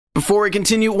Before we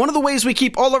continue, one of the ways we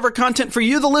keep all of our content for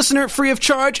you, the listener, free of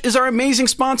charge is our amazing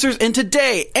sponsors, and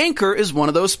today, Anchor is one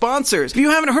of those sponsors. If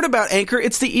you haven't heard about Anchor,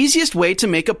 it's the easiest way to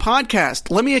make a podcast.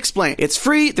 Let me explain. It's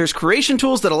free, there's creation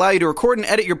tools that allow you to record and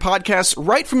edit your podcasts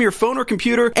right from your phone or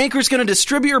computer. Anchor's going to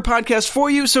distribute your podcast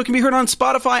for you so it can be heard on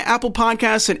Spotify, Apple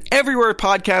Podcasts, and everywhere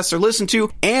podcasts are listened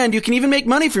to, and you can even make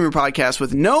money from your podcast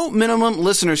with no minimum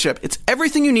listenership. It's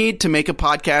everything you need to make a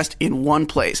podcast in one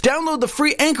place. Download the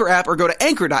free Anchor app or go to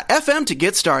anchor.fm to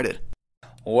get started.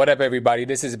 What up, everybody?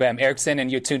 This is Bam Erickson,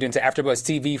 and you're tuned into AfterBuzz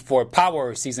TV for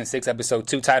Power Season 6, Episode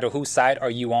 2, titled Whose Side Are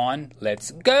You On?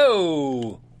 Let's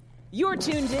go! You're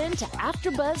tuned in to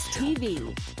AfterBuzz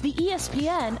TV, the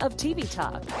ESPN of TV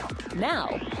talk.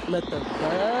 Now, let the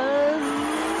buzz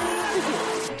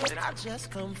begin. I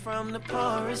just come from the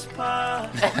poorest part.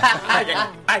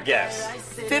 I guess.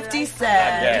 50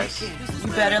 said, Yes. you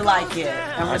better like it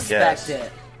and respect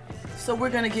it. So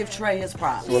we're going to give Trey his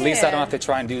props. Well, at least I don't have to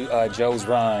try and do Joe's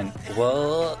run.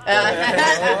 What? We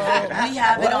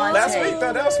have it on Last tape. week,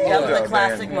 that was That was smooth, a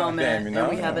classic damn, moment, damn, you know?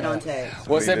 and we have it on tape.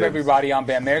 What's We up, did. everybody? I'm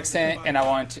Bam Erickson, and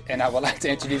I would like to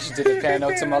introduce you to the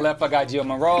panel. To my left, I got Jill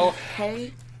Monroe,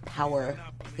 Hey, power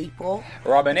people.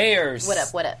 Robin Ayers. What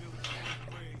up, what up?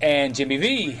 And Jimmy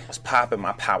V. What's poppin',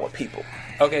 my power people?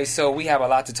 Okay, so we have a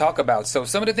lot to talk about. So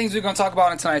some of the things we're going to talk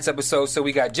about in tonight's episode. So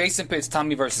we got Jason Pitts,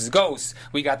 Tommy versus Ghost.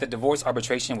 We got the divorce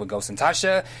arbitration with Ghost and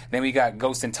Tasha. Then we got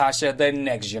Ghost and Tasha, the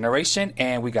next generation.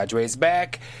 And we got Dre's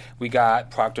back. We got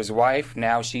Proctor's wife.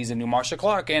 Now she's a new Marsha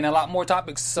Clark. And a lot more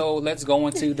topics. So let's go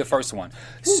into the first one.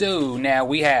 So now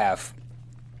we have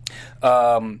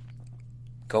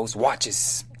Ghost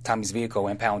watches Tommy's vehicle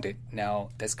impounded. Now,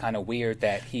 that's kind of weird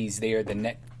that he's there the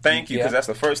next... Thank you, because that's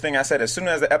the first thing I said. As soon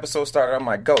as the episode started, I'm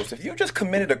like, Ghost, if you just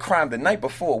committed a crime the night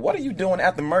before, what are you doing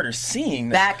at the murder scene?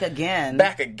 Back again.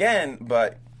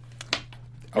 But...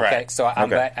 Okay, Right. so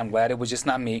I'm glad it was just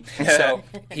not me. So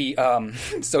he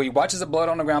watches the blood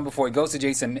on the ground before he goes to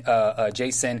Jason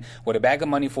with a bag of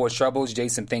money for his troubles.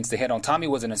 Jason thinks the hit on Tommy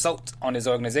was an assault on his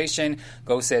organization.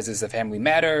 Ghost says it's a family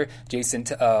matter.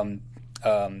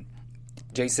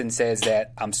 Jason says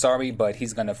that, I'm sorry, but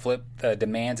he's going to flip the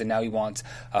demands, and now he wants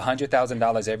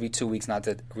 $100,000 every 2 weeks not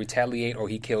to retaliate or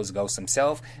he kills Ghost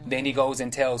himself. Then he goes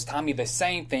and tells Tommy the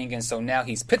same thing, and so now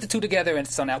he's put the two together, and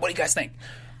so now what do you guys think?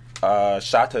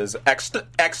 Shata's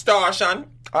extortion.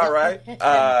 All right.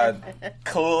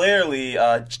 Clearly,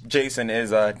 Jason is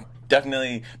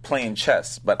definitely playing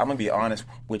chess, but I'm going to be honest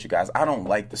with you guys. I don't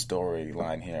like the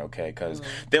storyline here, okay? Because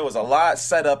there was a lot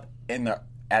set up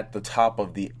at the top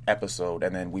of the episode,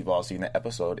 and then we've all seen the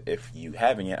episode. If you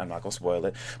haven't yet, I'm not going to spoil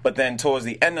it. But then towards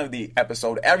the end of the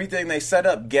episode, everything they set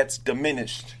up gets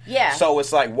diminished. Yeah. So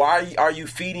it's like, why are you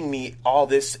feeding me all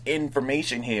this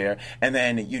information here, and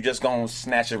then you just going to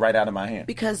snatch it right out of my hand?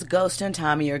 Because Ghost and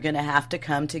Tommy are going to have to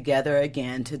come together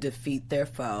again to defeat their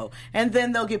foe. And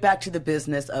then they'll get back to the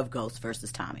business of Ghost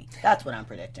versus Tommy. That's what I'm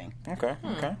predicting. Okay.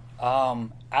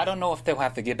 I don't know if they'll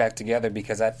have to get back together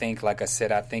because I think, like I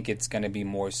said, I think it's going to be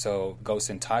more so Ghost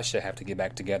and Tasha have to get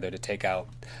back together to take out.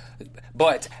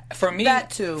 But for me, That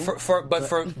too.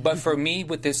 But for me,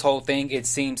 with this whole thing, it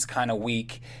seems kind of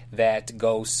weak that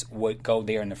Ghost would go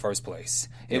there in the first place.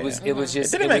 It was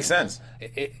just It didn't make sense.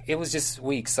 It was just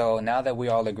weak. So now that we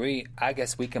all agree, I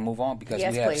guess we can move on because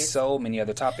Yes, we have please. so many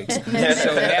other topics. So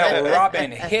now,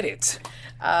 Robin, hit it.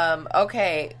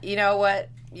 Okay, you know what,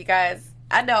 you guys?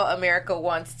 I know America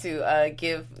wants to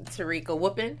give Tariq a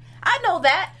whooping. I know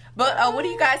that. But what do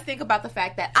you guys think about the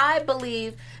fact that I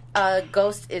believe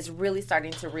Ghost is really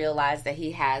starting to realize that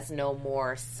he has no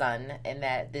more son and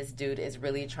that this dude is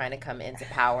really trying to come into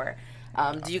power?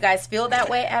 Do you guys feel that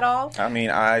way at all? I mean,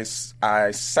 I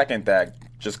second that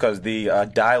just because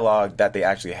the dialogue that they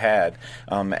actually had,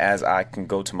 as I can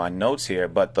go to my notes here,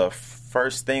 but the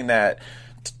first thing that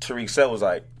Tariq said was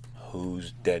like,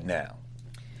 who's dead now?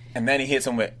 And then he hits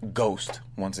him with Ghost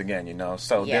once again, you know?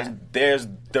 So Yeah. there's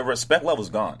the respect level's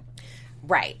gone.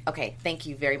 Right. Okay. Thank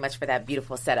you very much for that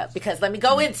beautiful setup because let me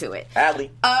go into it. Adley.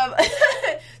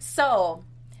 So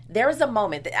there was a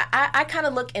moment that I kind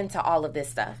of look into all of this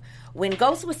stuff. When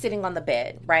Ghost was sitting on the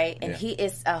bed, right, and he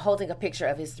is holding a picture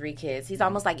of his 3 kids, he's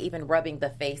almost like even rubbing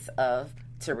the face of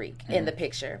Tariq in the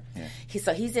picture. Yeah.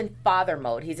 He's in father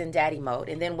mode. He's in daddy mode.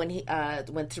 And then when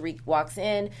Tariq walks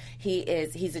in,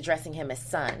 he's addressing him as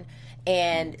son.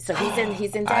 And so he's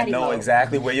in daddy mode. I know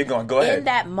exactly where you're going. Go ahead. In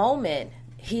that moment,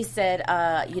 he said,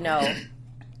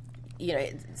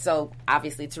 so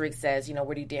obviously Tariq says,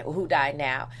 who died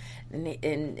now?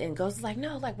 And Ghost is like,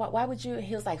 no, like, why would you?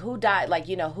 He was like, who died? Like,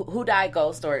 who died,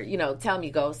 Ghost? Or, tell me,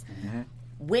 Ghost. Mm-hmm.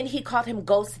 when he called him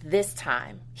Ghost this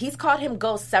time, he's called him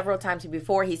Ghost several times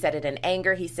before. He said it in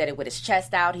anger. He said it with his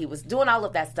chest out. He was doing all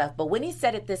of that stuff. But when he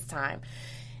said it this time,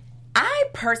 I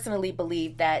personally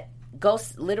believe that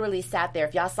Ghost literally sat there.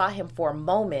 If y'all saw him for a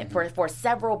moment, for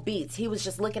several beats, he was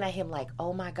just looking at him like,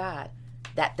 oh my God,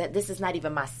 that this is not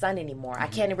even my son anymore. I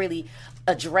can't really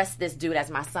address this dude as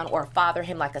my son or father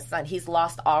him like a son. He's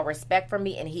lost all respect for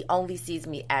me, and he only sees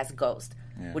me as Ghost.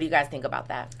 What do you guys think about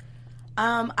that?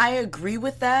 I agree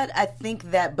with that. I think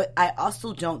that, but I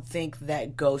also don't think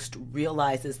that Ghost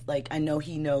realizes, like, I know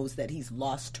he knows that he's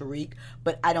lost Tariq,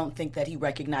 but I don't think that he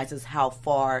recognizes how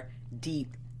far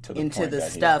deep into the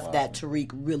stuff that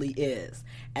Tariq really is.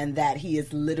 And that he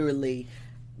is literally,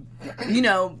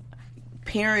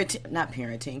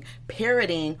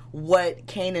 parroting what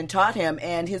Kanan taught him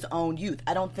and his own youth.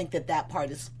 I don't think that part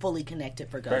is fully connected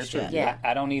for Ghost yet. Yeah.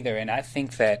 I don't either, and I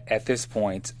think that at this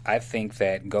point, I think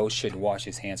that Ghost should wash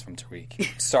his hands from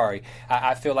Tariq. Sorry,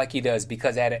 I feel like he does,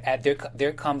 because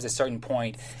there comes a certain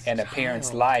point in a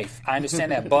parent's life. I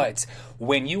understand that, but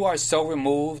when you are so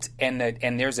removed and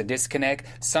there's a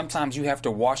disconnect, sometimes you have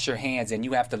to wash your hands and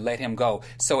you have to let him go.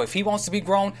 So if he wants to be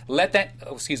grown, let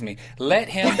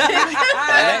him.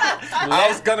 I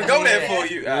was gonna go there for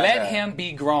you. Let him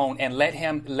be grown and let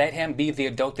him be the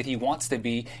adult that he wants to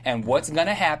be. And what's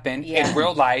gonna happen in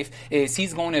real life is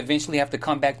he's going to eventually have to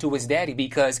come back to his daddy,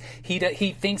 because he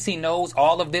thinks he knows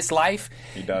all of this life.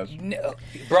 He does,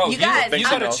 bro. You guys, you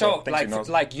gotta choke.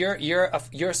 Like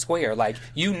you're square. Like,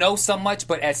 you know so much,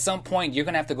 but at some point you're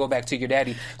gonna have to go back to your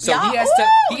daddy. So he has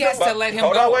to let him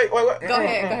hold go. on, wait. Go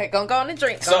ahead. Go on and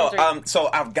drink. So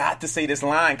I've got to say this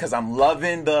line because I'm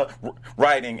loving the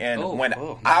writing, and when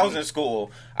I was in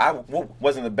school, I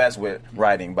wasn't the best with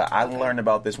writing, but I learned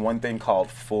about this one thing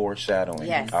called foreshadowing.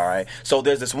 Yes. All right. So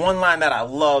there's this one line that I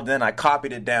loved, and I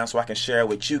copied it down so I can share it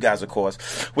with you guys, of course,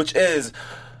 which is,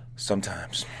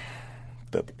 sometimes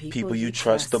the people you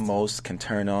trust the most can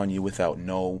turn on you without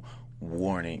no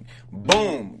warning.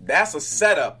 Boom. That's a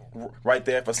setup right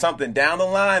there for something down the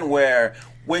line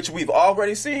which we've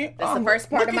already seen. That's the first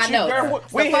part of my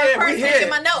notes. We here. In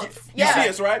my notes. You see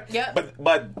us, right? Yeah.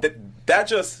 But that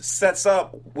just sets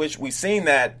up, which we've seen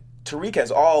that Tariq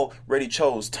has already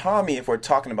chose Tommy if we're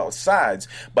talking about sides.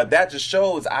 But that just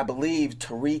shows, I believe,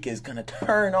 Tariq is going to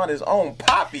turn on his own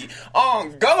poppy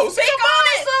on Ghost. Speak on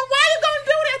it. Son, why you going to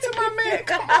do that to my man?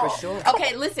 Come on. For sure.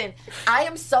 Okay, listen, I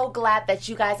am so glad that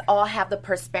you guys all have the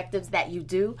perspectives that you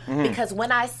do, because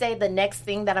when I say the next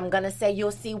thing that I'm going to say,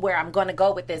 you'll see where I'm going to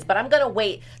go with this. But I'm going to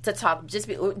wait to talk. Do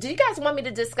you guys want me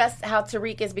to discuss how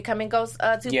Tariq is becoming Ghost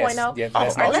 2.0? Yes,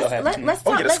 that's let's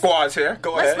talk. Get the squads here.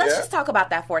 Go ahead. Let's just talk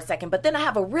about that for a second. But then I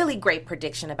have a really great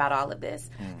prediction about all of this,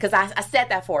 because I said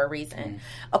that for a reason.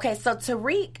 Okay, so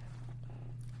Tariq,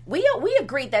 we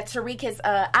agreed that Tariq is.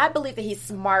 I believe that he's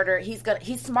smarter. He's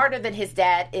smarter than his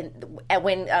dad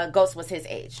when Ghost was his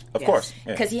age. Of course,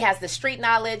 because he has the street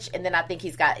knowledge, and then I think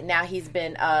he's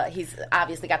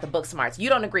obviously got the book smarts. You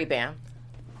don't agree, Bam?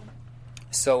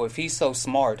 So if he's so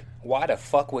smart, why the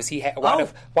fuck was he?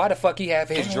 Why the fuck he have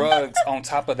his drugs on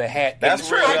top of the hat? That's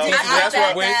true. That's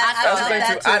the thing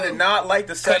too. I did not like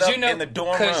the setup in the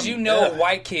dorm room. Because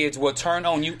white kids will turn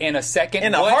on you in a second.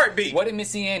 In a heartbeat. What did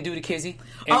Missy Ann do to Kizzy?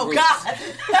 Oh, God.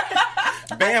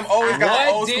 Bam always got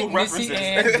old school references. What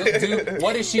did Missy Ann do?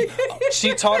 What did she?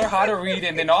 She taught her how to read,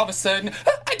 and then all of a sudden,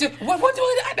 I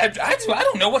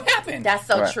don't know what happened. That's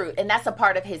so true, and that's a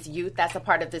part of his youth. That's a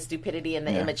part of the stupidity and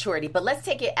the immaturity. But let's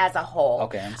take it as a whole.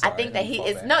 Okay, I'm sorry. I think that he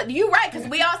is. No, you're right, because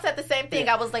we all said the same thing.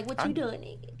 I was like, "What you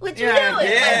doing? What you doing?"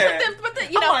 Yeah.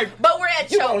 But we're at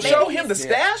you show. gonna show him the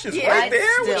stash is right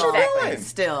there. What you doing?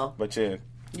 Still. But yeah.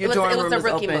 It was a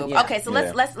rookie move. Yeah. Okay, so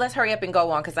let's hurry up and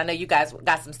go on, because I know you guys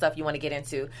got some stuff you want to get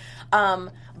into.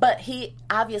 But he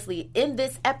obviously, in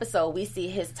this episode, we see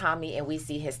his Tommy and we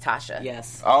see his Tasha.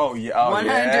 Yes. Oh yeah. 100.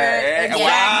 Yeah. Wow.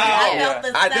 I felt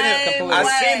the same way.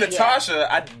 I seen the Tasha.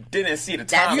 I didn't see the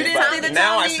Tommy. You didn't see the Tommy?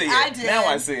 Now I see it. I did. Now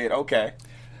I see it. Okay.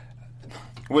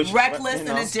 Reckless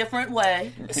in a different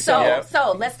way.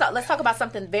 So let's talk about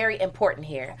something very important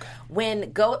here.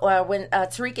 When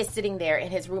Tariq is sitting there and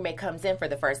his roommate comes in for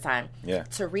the first time,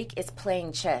 Tariq is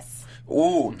playing chess.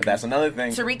 Ooh, that's another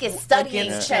thing. Tariq is studying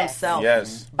chess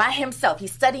by himself.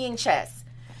 He's studying chess.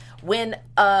 When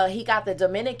he got the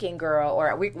Dominican girl,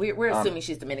 or we're assuming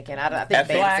she's Dominican. I think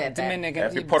Black said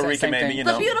Dominican, Puerto Rican, maybe,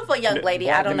 the beautiful young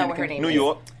lady. I don't know what her name is. New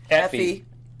York. Effie.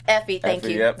 Effie, thank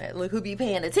Effie, you. yep. Look who be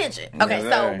paying attention. Okay, Yes,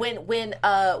 so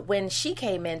sir. when she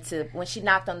came when she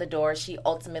knocked on the door, she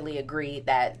ultimately agreed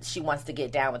that she wants to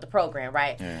get down with the program,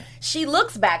 right? Yeah. She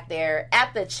looks back there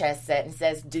at the chess set and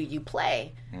says, "Do you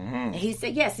play?" And he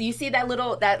said, "Yes." So you see that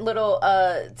little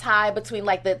tie between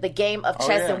like the game of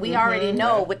chess, yeah. and we already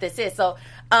know what this is. So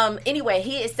anyway,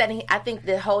 he is setting. I think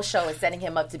the whole show is setting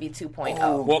him up to be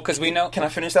 2.0. Well, because we know. Can I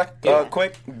finish that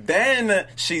quick? Then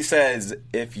she says,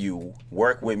 "If you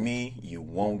work with me, you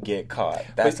won't get caught."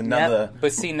 That's another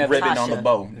But see, ribbon on the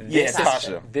bow. Yes,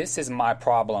 Tasha. This is my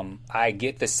problem. I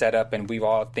get the setup, and we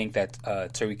all think that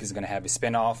Tariq is going to have a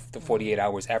spinoff, the 48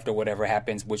 hours after whatever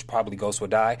happens, which probably Ghost will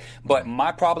die. But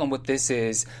my problem with this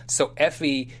is, so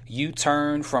Effie, you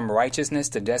turn from righteousness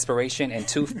to desperation in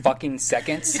 2 fucking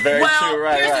seconds. Very Well, true,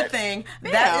 right, here's right. the thing.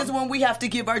 That is when we have to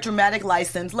give our dramatic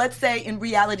license. Let's say in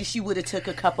reality she would have took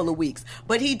a couple of weeks.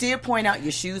 But he did point out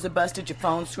your shoes are busted, your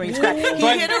phone screen cracked.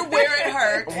 He hit her where it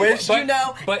hurt.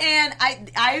 And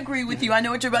I agree with you. I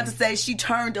know what you're about to say. She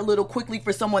turned a little quickly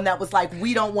for someone that was like,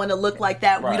 we don't want to look like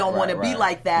that. We don't want to be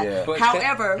like that. Yeah. But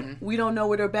However, we don't know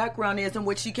what her background is and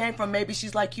what she came from. Maybe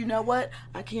she's like, you know what?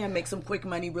 I can make some quick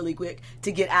money really quick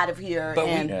to get out of here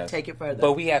and take it further.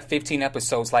 But we have 15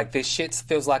 episodes. Like, this shit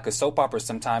feels like a soap opera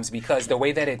sometimes because the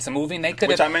way that it's moving, they could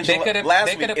have. Which I mentioned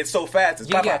last week. It's so fast. It's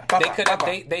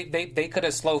they could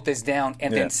have slowed this down.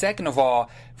 And then second of all,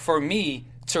 for me,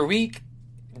 Tariq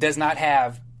does not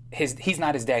have he's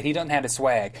not his dad. He doesn't have the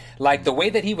swag. Like, the way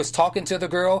that he was talking to the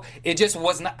girl, it just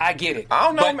wasn't. I get it. I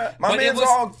don't know, man. My man's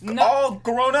all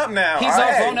grown up now. He's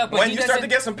all grown up. But when you start to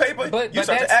get some paper, you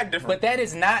start to act different. But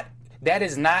that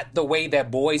is not the way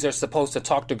that boys are supposed to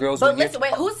talk to girls. But listen,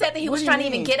 wait, who said that he was trying to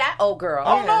even get at old girl?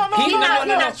 Oh,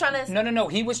 No.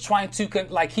 He was trying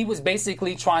to he was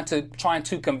basically trying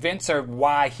to convince her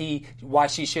why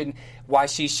she shouldn't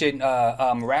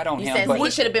rat on him. But he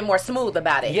should have been more smooth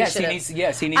about it. Yes, he needs to be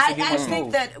more smooth. I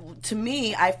think that, to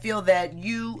me, I feel that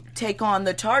you take on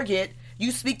the target,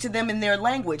 you speak to them in their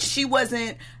language. She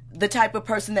wasn't the type of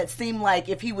person that seemed like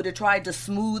if he would have tried to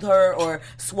smooth her or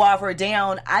suave her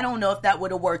down, I don't know if that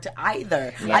would have worked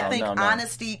either. I think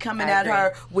honesty coming at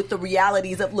her with the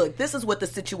realities of, look, this is what the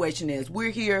situation is. We're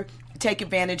here. Take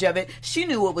advantage of it. She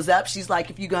knew what was up. She's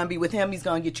like, if you're going to be with him, he's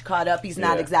going to get you caught up. He's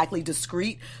not exactly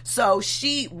discreet. So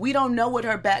we don't know what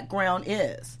her background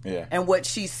is and what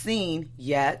she's seen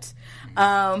yet.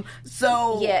 And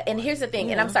here's the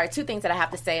thing, and I'm sorry, 2 things that I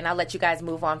have to say, and I'll let you guys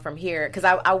move on from here, because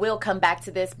I will come back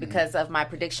to this because of my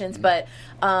predictions, but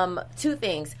 2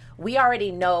 things. We already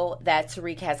know that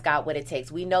Tariq has got what it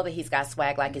takes. We know that he's got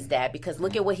swag like his dad, because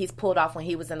look at what he's pulled off when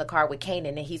he was in the car with Kanan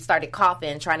and he started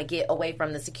coughing, trying to get away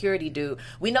from the security dude.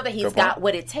 We know that he's got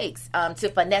what it takes to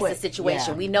finesse the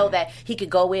situation. We know that he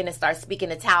could go in and start speaking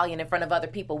Italian in front of other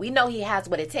people. We know he has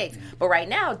what it takes. But right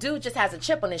now, dude just has a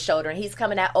chip on his shoulder, and he's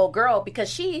coming at old girl because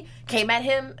she came at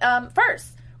him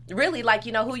first. Really, like,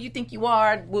 who you think you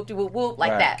are, whoop-de-whoop-whoop,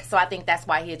 like that. So I think that's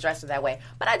why he addressed her that way.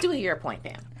 But I do hear your point,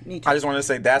 Dan. I just wanted to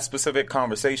say that specific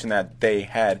conversation that they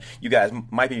had, you guys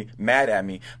might be mad at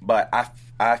me, but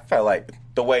I felt like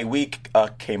the way we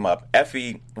came up,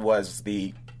 Effie was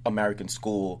the American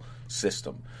school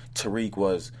system. Tariq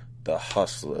was the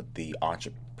hustler, the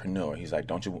entrepreneur. He's like,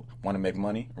 don't you want to make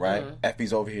money, right?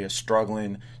 Effie's over here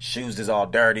struggling, shoes is all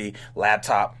dirty,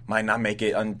 laptop might not make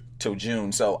it until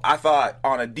June. So I thought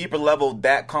on a deeper level,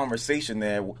 that conversation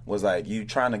there was like, you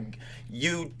trying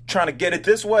to get it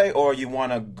this way, or you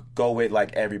want to go with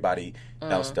like everybody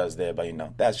else does there.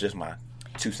 But that's just my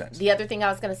 2 cents. The other thing I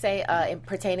was going to say, in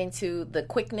pertaining to the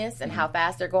quickness and how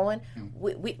fast they're going,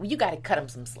 you got to cut them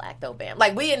some slack, though, Bam.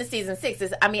 Like, we into season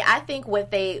 6. I think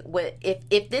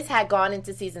if this had gone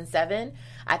into season 7,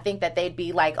 I think that they'd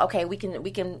be like, okay, we can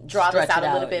draw Stretch this out it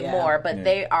a little out, bit more, but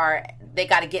they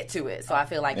got to get to it. So I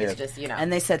feel like it's just,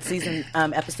 And they said season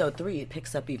episode 3, it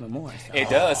picks up even more. So. It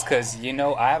does, because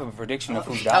I have a prediction of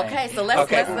who's dying. Okay, so let's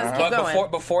keep going.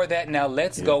 But before that, now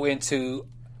let's go into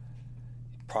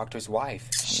Proctor's wife.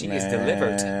 She is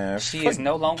delivered. She is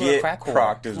no longer a crack whore.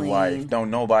 Proctor's wife.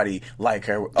 Don't nobody like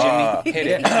her. Jimmy,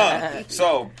 hit it.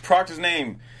 So Proctor's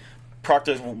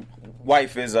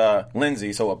wife is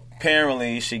Lindsay. So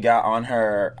apparently she got on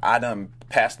her, I done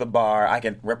passed the bar, I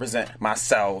can represent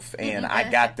myself, and I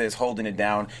got this, holding it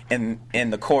down in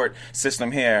the court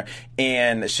system here.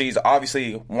 And she's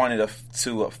obviously wanted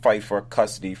to fight for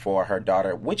custody for her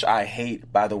daughter, which I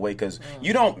hate, by the way, because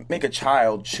you don't make a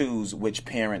child choose which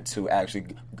parent to actually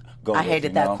go with,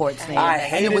 hated that court scene. I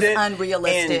hated it. Was it.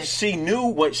 unrealistic. And she knew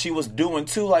what she was doing,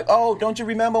 too. Like, oh, don't you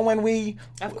remember when we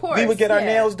would get our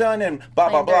nails done and blah,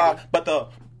 blah, blah. But the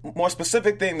more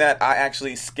specific thing that I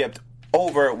actually skipped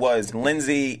over was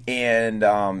Lindsay and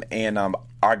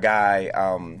our guy.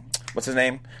 What's his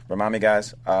name? Remind me,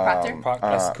 guys.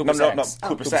 Proctor? Cooper Saxe. Cooper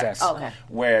Cooper Saxe. Saxe. Oh, okay.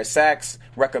 Where Saxe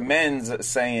recommends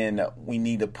saying we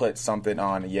need to put something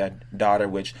on your daughter,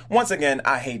 which, once again,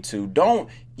 I hate to. Don't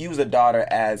use a daughter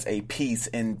as a piece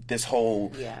in this whole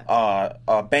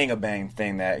bang-a-bang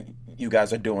thing that you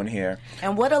guys are doing here.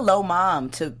 And what a low mom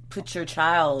to put your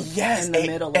child in the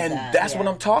middle of that. And that's what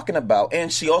I'm talking about. And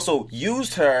she also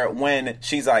used her when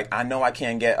she's like, I know I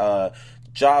can't get a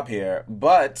job here,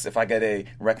 but if I get a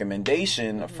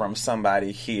recommendation from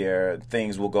somebody here,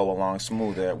 things will go along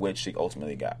smoother, which she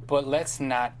ultimately got. But let's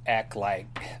not act like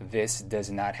this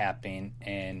does not happen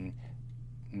in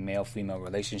male-female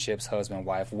relationships,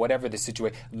 husband-wife, whatever the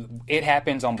situation. It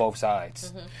happens on both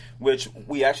sides. Which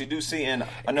we actually do see in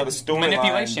another storyline.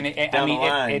 Manipulation.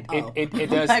 It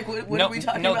does. Like, what are we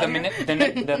talking about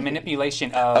the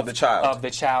manipulation of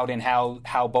the child and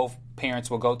how both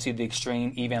parents will go to the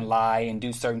extreme, even lie and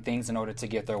do certain things in order to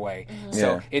get their way.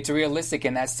 So it's realistic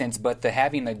in that sense, but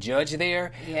having the judge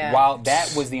there, while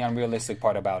that was the unrealistic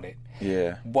part about it.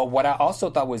 Yeah. But what I also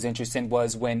thought was interesting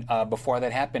was when before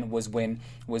that happened was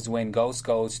when Ghost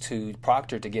goes to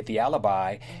Proctor to get the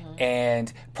alibi,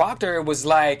 and Proctor was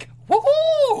like,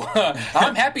 "Woohoo!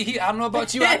 I'm happy. I don't know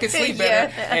about you. I can sleep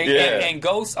better." And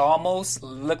Ghost almost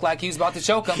looked like he was about to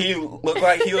choke him. He looked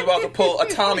like he was about to pull a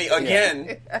Tommy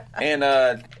again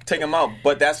and take him out.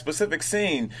 But that specific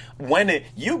scene, when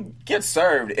you get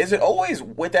served, is it always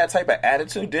with that type of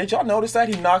attitude? Did y'all notice that?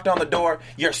 He knocked on the door,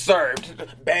 you're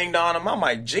served, banged on him. I'm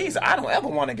like, geez, I don't ever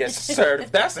want to get served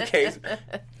if that's the case.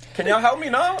 Can y'all help me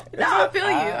now? No, I feel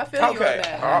you. I feel you on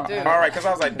that. All right, because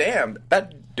I was like, damn,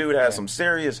 that dude has some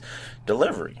serious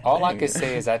delivery. All I can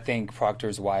say is I think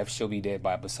Proctor's wife, she'll be dead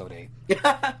by episode 8.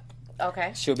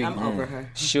 Okay. I'm over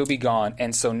her. She'll be gone.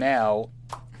 And so now,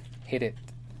 hit it,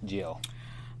 Jill.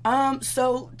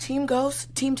 So Team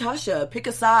Ghost, Team Tasha, pick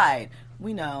a side.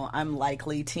 We know I'm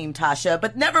likely Team Tasha,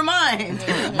 but never mind.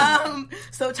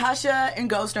 So Tasha and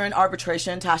Ghost are in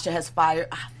arbitration. Tasha has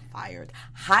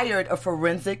hired a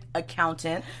forensic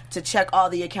accountant to check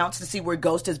all the accounts to see where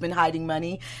Ghost has been hiding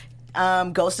money.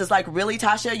 Ghost is like, really,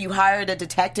 Tasha? You hired a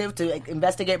detective to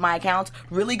investigate my accounts?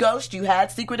 Really, Ghost? You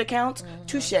had secret accounts?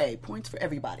 Touche. Points for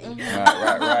everybody. Right,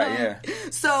 yeah.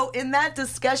 So in that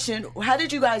discussion, how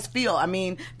did you guys feel? I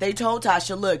mean, they told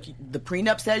Tasha, look, the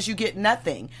prenup says you get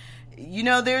nothing. You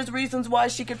know, there's reasons why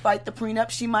she could fight the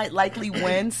prenup. She might likely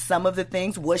win some of the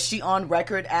things. Was she on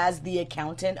record as the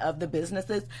accountant of the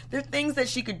businesses? There are things that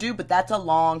she could do, but that's a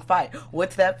long fight.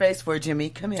 What's that face for, Jimmy?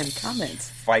 Come in,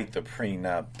 comments. Fight the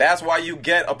prenup. That's why you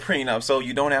get a prenup, so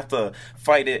you don't have to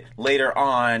fight it later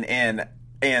on. And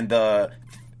the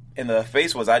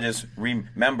face was, I just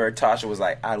remember Tasha was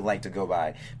like, I'd like to go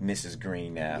by Mrs.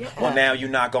 Green now. Yeah. Well, now you're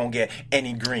not going to get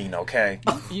any green, okay?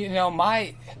 You know,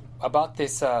 about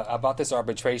this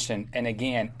arbitration, and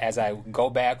again, as I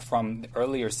go back from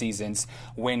earlier seasons,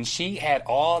 when she had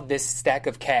all this stack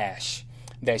of cash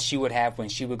that she would have when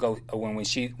she would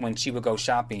go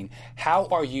shopping, how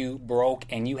are you broke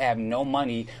and you have no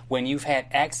money when you've had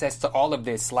access to all of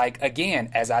this? Like,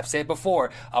 again, as I've said before,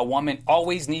 a woman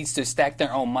always needs to stack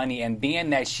their own money, and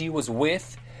being that she was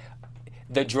with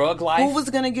the drug life, who was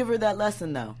going to give her that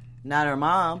lesson though? Not her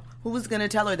mom. Who was going to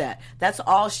tell her that? That's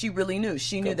all she really knew.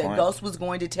 She knew that Ghost was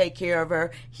going to take care of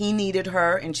her. He needed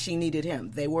her, and she needed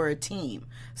him. They were a team.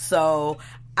 So,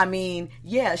 I mean,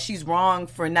 yeah, she's wrong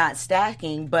for not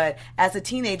stacking, but as a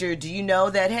teenager, do you know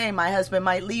that, hey, my husband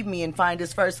might leave me and find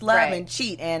his first love and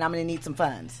cheat, and I'm going to need some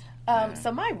funds?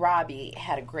 So my Robbie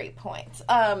had a great point.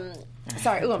 I'm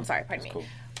sorry, pardon me. Cool.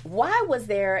 Why was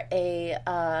there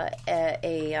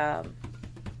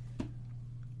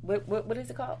what is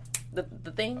it called? The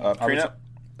thing? Prenup?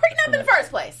 Prenup in the first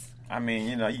place. I mean,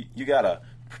 you know, you gotta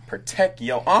protect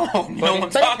your own. You know what I'm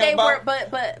talking about?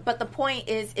 But the point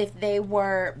is, if they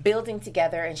were building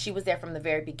together and she was there from the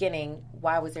very beginning,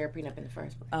 why was there a prenup in the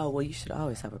first place? Oh, well, you should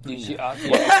always have a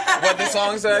prenup. What the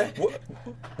song say?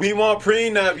 We want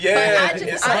prenup, yeah.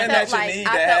 It's something that you need to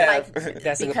have.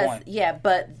 That's a good point. Yeah,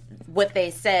 but what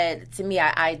they said to me,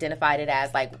 I identified it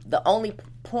as like the only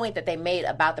point that they made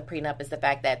about the prenup is the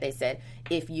fact that they said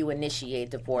if you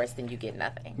initiate divorce, then you get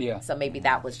nothing. Yeah. So maybe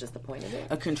that was just the point of it.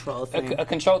 A control thing. A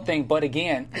control thing, but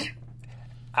again,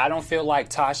 I don't feel like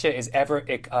Tasha is ever.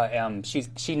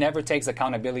 She never takes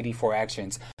accountability for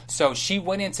actions. So she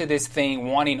went into this thing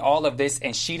wanting all of this,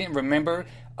 and she didn't remember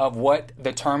of what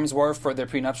the terms were for their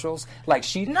prenuptials? Like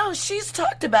No, she's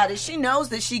talked about it. She knows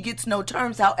that she gets no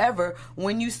terms. However,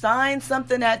 when you sign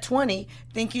something at 20,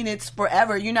 thinking it's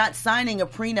forever, you're not signing a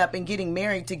prenup and getting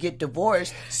married to get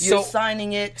divorced. You're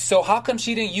signing it. So how come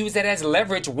she didn't use that as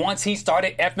leverage once he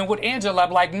started effing with Angela?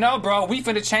 I'm like, no, bro, we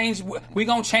finna change. We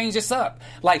gonna change this up.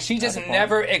 Like she just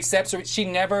never accepts. She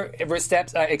never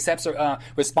accepts her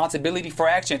responsibility for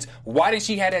actions. Why didn't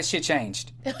she have that shit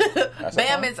changed?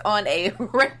 Bam is on a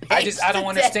rampage. I don't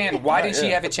understand. Why didn't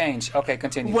she have it changed? Okay,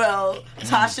 continue. Well,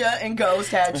 Tasha and Ghost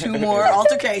had 2 more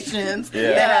altercations.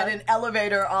 They had an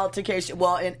elevator altercation.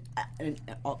 Well,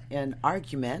 an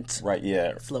argument. Right,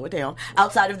 yeah. Slow it down.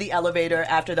 Outside of the elevator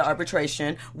after the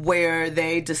arbitration, where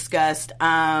they discussed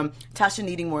Tasha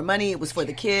needing more money. It was for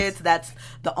the kids. That's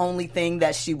the only thing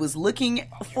that she was looking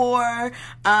for.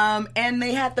 And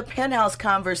they had the penthouse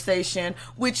conversation,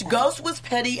 which Ghost was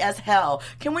petty as hell.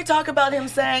 Can we talk about him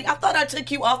saying, I thought I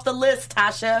took you off the list,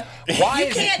 Tasha. Why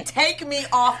you can't take me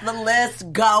off the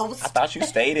list, Ghost. I thought you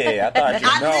stayed there. I thought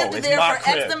I lived it's there my for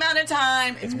crib. X amount of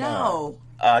time. No.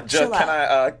 Jill,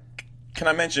 can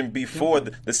I mention before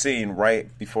the scene, right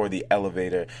before the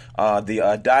elevator,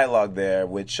 the dialogue there,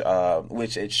 which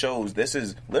it shows this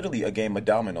is literally a game of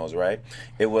dominoes, right?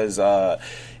 It was,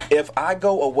 if I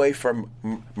go away from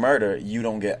murder, you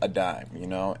don't get a dime, you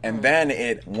know? And then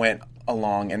it went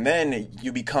along, and then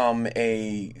you become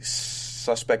a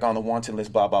suspect on the wanted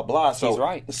list, blah, blah, blah. So, he's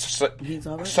right. He's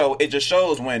all right. So it just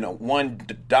shows when one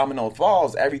domino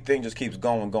falls, everything just keeps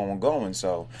going.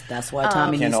 So that's why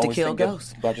Tommy needs to kill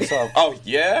Ghost. About yourself. Oh,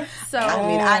 yeah? So I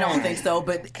mean, I don't think so,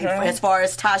 but as far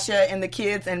as Tasha and the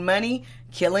kids and money,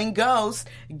 killing Ghost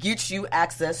gets you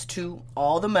access to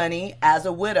all the money as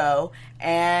a widow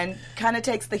and kind of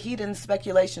takes the heat and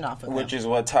speculation off of them. Which is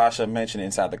what Tasha mentioned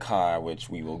inside the car, which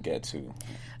we will get to.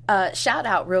 Shout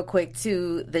out real quick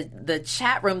to the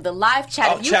chat room, the live chat.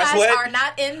 Oh, If you chat's guys lit? are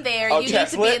not in there, you need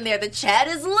chat's to be lit? in there. The chat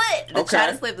is lit. The Okay.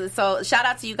 chat is lit. So shout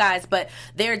out to you guys. But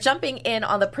they're jumping in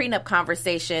on the prenup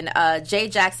conversation. Jay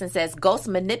Jackson says Ghost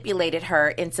manipulated her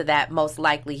into that most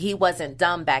likely. He wasn't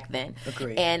dumb back then.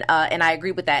 Agreed. And I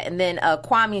agree with that. And then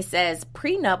Kwame says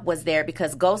prenup was there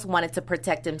because Ghost wanted to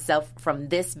protect himself from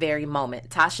this very moment.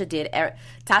 Tasha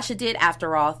did,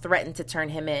 after all, threaten to turn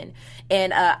him in.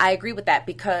 And I agree with that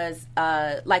because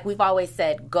like we've always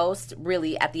said, Ghost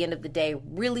really, at the end of the day,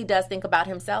 really does think about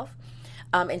himself.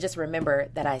 And just remember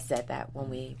that I said that when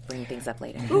we bring things up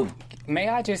later. May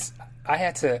I just? I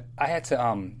had to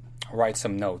write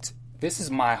some notes. This is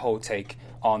my whole take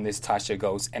on this Tasha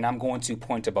Ghost, and I'm going to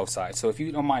point to both sides. So if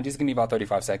you don't mind, just give me about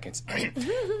 35 seconds.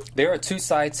 There are 2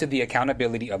 sides to the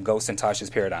accountability of Ghost and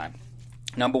Tasha's paradigm.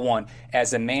 Number 1,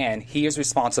 as a man, he is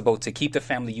responsible to keep the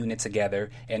family unit together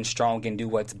and strong and do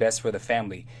what's best for the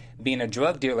family. Being a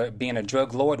drug dealer, being a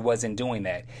drug lord wasn't doing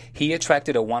that. He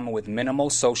attracted a woman with minimal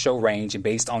social range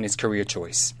based on his career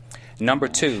choice. Number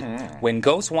 2, when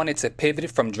Ghost wanted to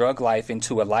pivot from drug life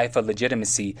into a life of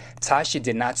legitimacy, Tasha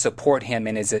did not support him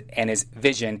and his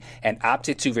vision and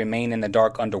opted to remain in the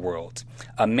dark underworld.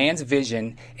 A man's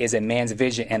vision is a man's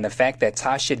vision, and the fact that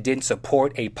Tasha didn't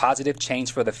support a positive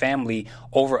change for the family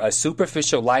over a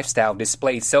superficial lifestyle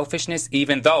displayed selfishness,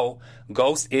 even though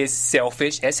Ghost is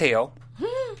selfish as hell.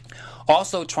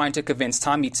 Also trying to convince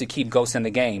Tommy to keep Ghost in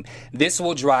the game. This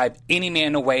will drive any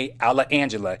man away, a la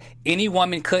Angela. Any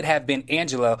woman could have been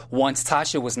Angela once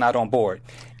Tasha was not on board.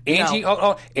 Angie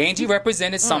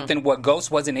represented something what Ghost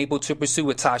wasn't able to pursue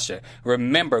with Tasha.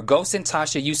 Remember, Ghost and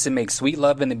Tasha used to make sweet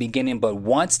love in the beginning, but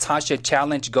once Tasha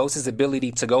challenged Ghost's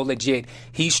ability to go legit,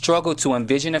 he struggled to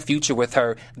envision a future with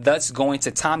her, thus going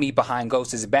to Tommy behind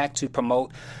Ghost's back to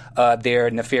promote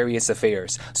their nefarious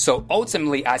affairs. So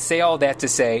ultimately, I say all that to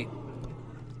say,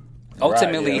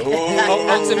 Ultimately,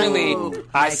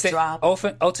 I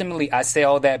say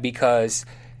all that because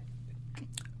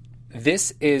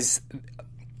this is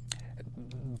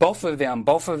both of them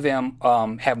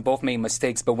have both made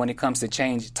mistakes, but when it comes to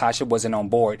change, Tasha wasn't on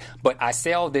board. But I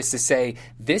say all this to say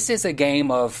this is a game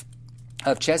of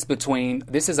chess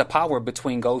this is a power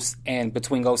between Ghost and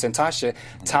Tasha.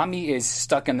 Tommy is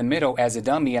stuck in the middle as a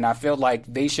dummy, and I feel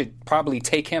like they should probably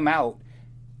take him out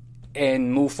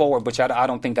and move forward, which I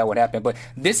don't think that would happen. But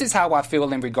this is how I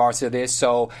feel in regards to this.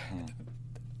 So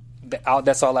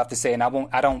that's all I have to say. And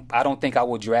I don't think I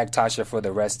will drag Tasha for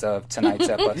the rest of tonight's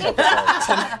episode.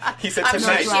 He said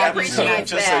tonight's episode,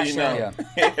 just so you know.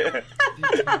 Yeah.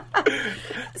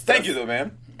 Thank you, though,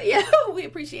 man. Yeah, we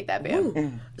appreciate that,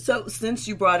 Bam. So, since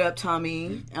you brought up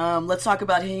Tommy, let's talk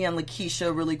about he and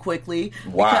Lakeisha really quickly.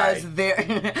 Why?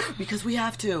 Because we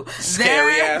have to.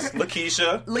 Scary ass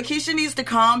Lakeisha. Lakeisha needs to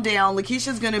calm down.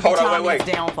 Lakeisha's going to be Hold on, Tommy's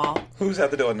downfall. Who's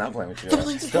have to do it? Not playing with you.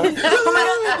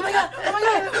 Oh my god!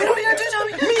 What are we going to do,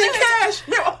 Tommy? Me and Cash.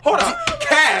 Yo, hold on,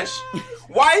 Cash.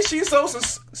 Why is she so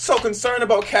concerned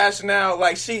about Cash now?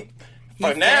 Like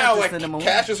for now, like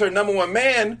Cash is her number one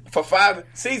man for 5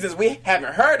 seasons. We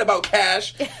haven't heard about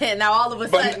Cash. And now all of a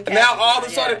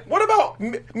sudden, what about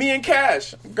me and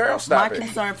Cash? Girl, stop my it. My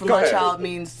concern for Go my ahead. child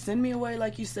means send me away,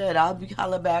 like you said. I'll be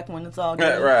holla back when it's all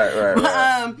good.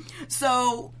 Right.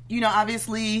 So,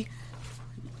 obviously,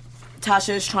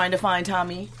 Tasha is trying to find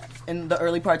Tommy in the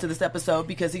early parts of this episode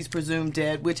because he's presumed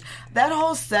dead, which that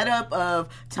whole setup of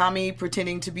Tommy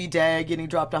pretending to be dead, getting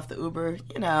dropped off the Uber,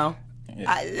 I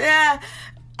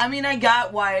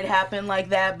got why it happened like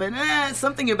that, but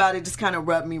something about it just kind of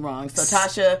rubbed me wrong. So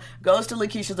Tasha goes to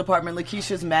Lakeisha's apartment.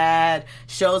 Lakeisha's mad,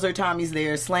 shows her Tommy's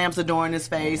there, slams the door in his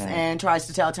face, and tries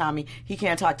to tell Tommy he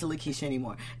can't talk to Lakeisha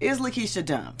anymore. Is Lakeisha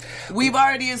dumb? We've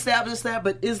already established that,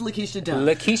 but is Lakeisha dumb?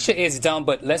 Lakeisha is dumb,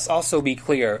 but let's also be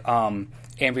clear.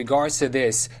 In regards to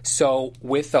this, so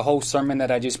with the whole sermon that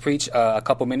I just preached a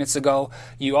couple minutes ago,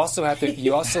 you also have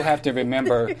to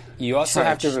remember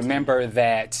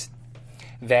that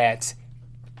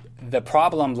the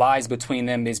problem lies between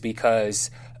them is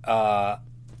because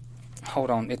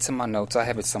hold on, it's in my notes. I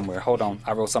have it somewhere. Hold on,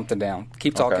 I wrote something down.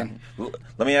 Keep talking. Okay.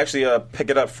 Let me actually pick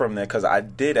it up from there because I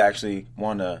did actually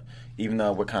want to, even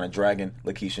though we're kind of dragging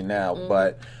Lakeisha now,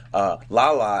 but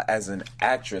Lala as an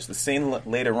actress, the scene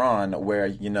later on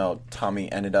where Tommy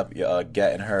ended up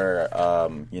getting her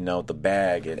the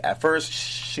bag, and at first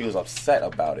she was upset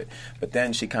about it, but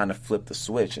then she kind of flipped the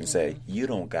switch and said, you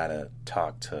don't gotta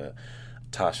talk to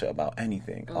Tasha about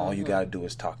anything. All you gotta do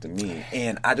is talk to me.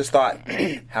 And I just thought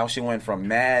how she went from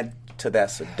mad to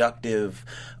that seductive,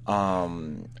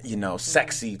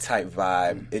 sexy type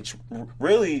vibe. It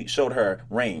really showed her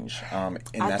range. I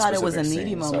thought it was a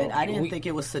needy moment. I didn't think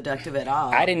it was seductive at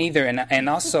all. I didn't either, and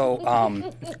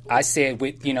also I said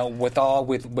with what's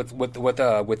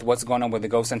going on with the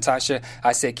Ghost and Tasha,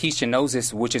 I said Keisha knows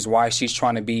this, which is why she's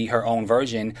trying to be her own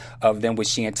version of them with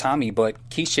she and Tommy. But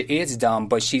Keisha is dumb,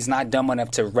 but she's not dumb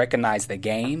enough to recognize the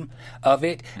game of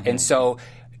it, and so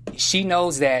she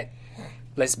knows that.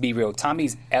 Let's be real.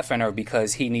 Tommy's effing her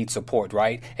because he needs support,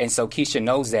 right? And so Keisha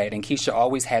knows that, and Keisha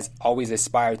always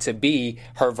aspired to be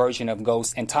her version of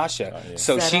Ghost and Tasha.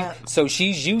 So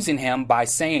she's using him by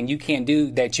saying you can't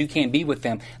do that, you can't be with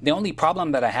them. The only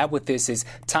problem that I have with this is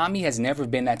Tommy has never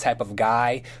been that type of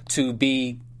guy to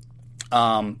be.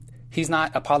 He's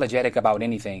not apologetic about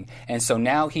anything, and so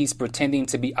now he's pretending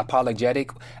to be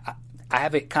apologetic. I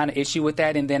have a kind of issue with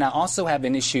that, and then I also have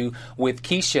an issue with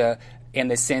Keisha. In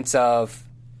the sense of,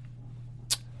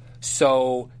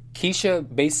 so Keisha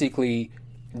basically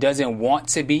doesn't want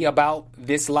to be about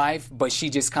this life, but she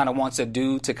just kind of wants a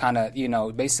dude to kind of,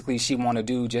 basically she want a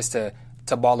dude just to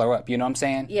ball her up. You know what I'm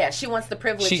saying? Yeah, she wants the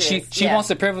privileges. She wants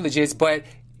the privileges, but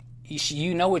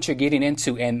you know what you're getting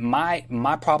into. And my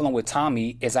problem with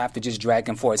Tommy is I have to just drag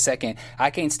him for a second.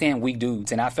 I can't stand weak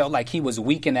dudes, and I felt like he was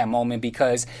weak in that moment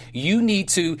because you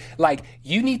either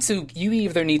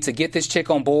need to get this chick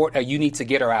on board or you need to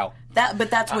get her out.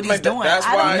 But that's what he's doing. That's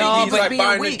why he's like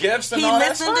buying the weak. gifts and he all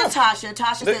that listened stuff. to Tasha.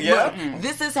 Tasha said, "Look,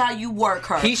 this is how you work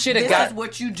her. This is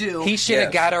what you do." He should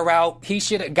have got her out. He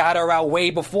should have got her out way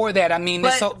before that. I mean,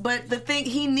 but the thing,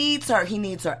 he needs her. He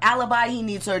needs her alibi. He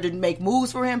needs her to make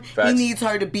moves for him. Facts. He needs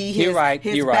her to be his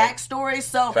backstory.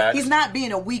 So he's not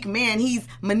being a weak man. He's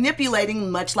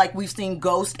manipulating, much like we've seen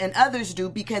Ghost and others do,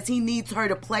 because he needs her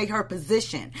to play her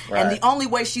position. Right. And the only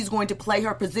way she's going to play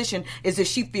her position is if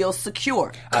she feels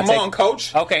secure. Come on,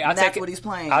 coach. Okay. That's what he's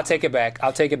playing. I'll take it back.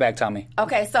 Tommy.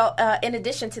 Okay, so in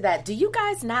addition to that, do you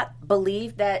guys not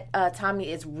believe that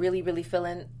Tommy is really, really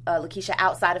feeling Lakeisha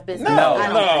outside of business? No, I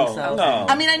don't think so. No.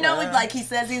 I mean, I know like he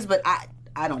says he's, but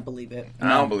I don't believe it.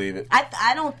 I don't believe it.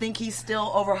 I don't think he's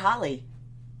still over Holly.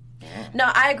 No,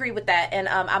 I agree with that, and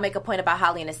I'll make a point about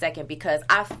Holly in a second because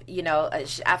I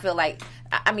feel like,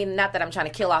 I mean, not that I'm trying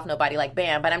to kill off nobody like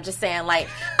Bam, but I'm just saying, like,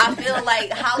 I feel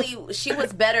like Holly, she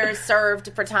was better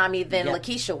served for Tommy than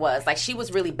Lakeisha was. Like, she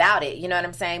was really about it, you know what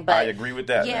I'm saying? But I agree with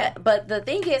that. Yeah, but the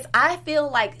thing is, I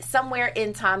feel like somewhere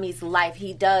in Tommy's life,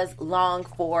 he does long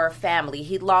for family.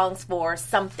 He longs for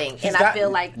something, and I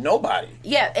feel like nobody.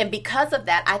 Yeah, and because of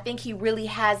that, I think he really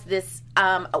has this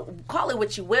call it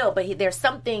what you will, but there's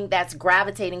something that's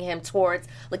gravitating him towards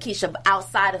Lakeisha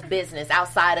outside of business,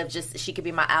 outside of just she could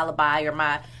be my alibi or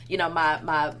my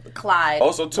Clyde,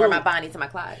 also too, or my Bonnie to my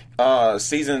Clyde.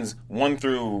 Seasons 1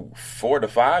 through 4 to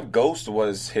 5, Ghost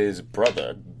was his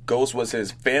brother. Ghost was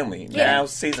his family. Yeah. Now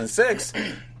season 6,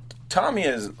 Tommy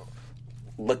is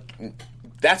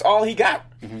that's all he got.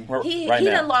 He now.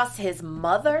 done lost his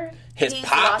mother. His He's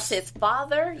pops. lost his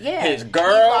father. Yeah. His girl.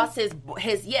 He lost his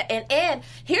and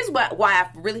here's why I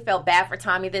really felt bad for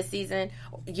Tommy this season,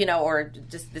 or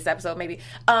just this episode maybe.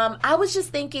 I was just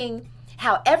thinking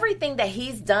how everything that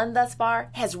he's done thus far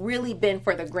has really been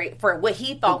for what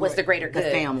he thought was the greater good.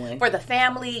 The family. For the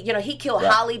family. He killed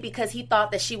Holly because he thought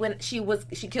that she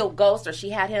killed Ghost, or she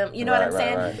had him. You know what I'm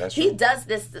saying? Right. That's he true. does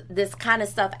this kind of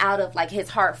stuff out of like his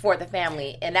heart for the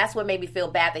family, and that's what made me feel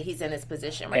bad that he's in this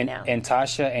position right now. And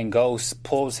Tasha and Ghost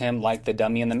pulls him like the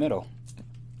dummy in the middle.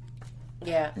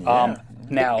 Yeah.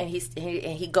 Now and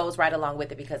he goes right along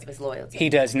with it because of his loyalty. he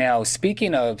does. Now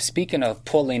speaking of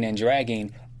pulling and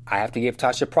dragging, I have to give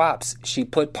Tasha props. She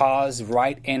put Paz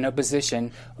right in her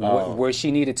position where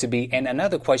she needed to be. And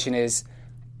another question is,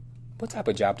 what type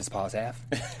of job does Paz have?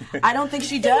 I don't think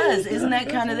she does. Isn't that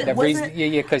kind of the reason? Yeah,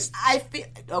 because I feel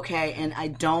okay, and I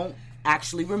don't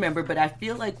actually remember, but I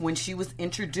feel like when she was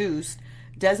introduced,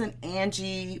 didn't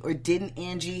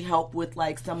Angie help with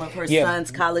like some of her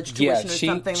son's college tuition or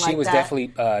something like that?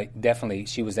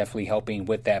 She was definitely helping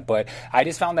with that. But I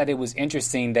just found that it was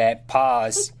interesting that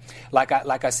Paz, like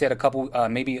I said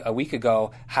maybe a week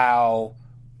ago, how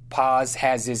Paz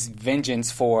has this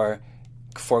vengeance for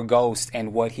Ghost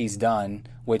and what he's done,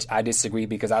 which I disagree,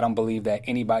 because I don't believe that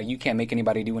you can't make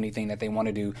anybody do anything that they want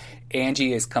to do.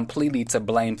 Angie is completely to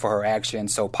blame for her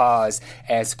actions. So Paz,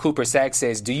 as Cooper Saxe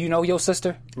says, do you know your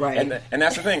sister? Right. And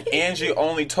that's the thing. Angie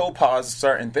only told Paz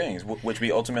certain things, which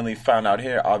we ultimately found out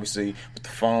here, obviously, with the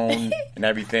phone and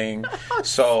everything.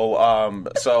 So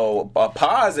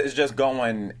Paz is just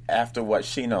going after what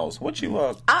she knows. What you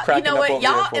cracking you know up what, over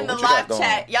y'all there for? in the What you got live going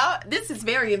chat, on? y'all, this is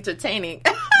very entertaining.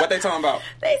 What they talking about?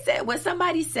 They said, when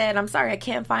somebody said, I'm sorry, I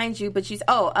can't find you, but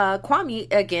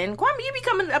Kwame again. Kwame, you be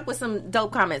coming up with some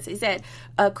dope comments. He said,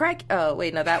 crack, oh,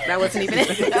 wait, no, that wasn't even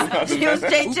it. It was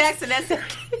Jay Jackson that said,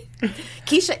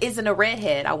 Keisha isn't a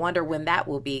redhead. I wonder when that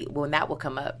will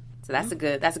come up. So that's a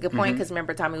good point, because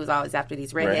remember, Tommy was always after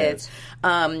these redheads.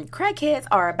 Crackheads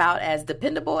are about as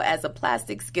dependable as a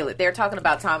plastic skillet. They're talking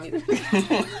about Tommy.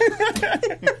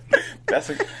 That's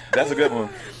a good one.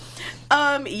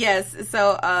 Yes.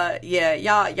 So,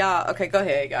 y'all. Okay, go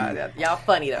ahead, y'all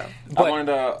funny though. I wanted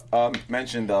to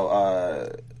mention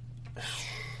though,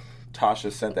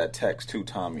 Tasha sent that text to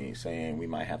Tommy saying we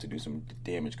might have to do some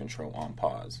damage control on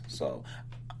Paz. So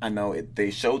I know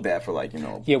they showed that for when he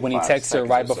texted her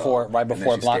right before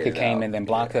Blanca came, and then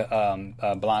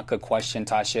Blanca questioned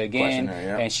Tasha again,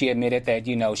 and she admitted that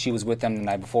she was with them the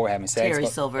night before having sex. Terry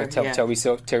Silver.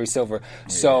 Terry Silver. Yeah.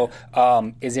 So,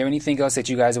 is there anything else that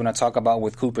you guys want to talk about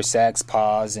with Cooper Saxe,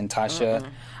 Paz, and Tasha?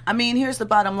 I mean, here's the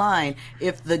bottom line: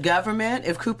 if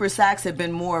Cooper Saxe had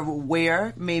been more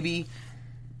aware,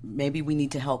 maybe we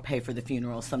need to help pay for the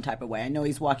funeral some type of way. I know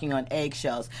he's walking on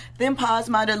eggshells. Then Paz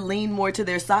might have leaned more to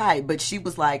their side, but she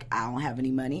was like, I don't have any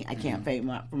money. I can't pay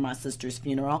for my sister's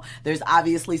funeral. There's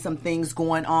obviously some things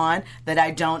going on that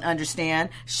I don't understand.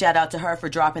 Shout out to her for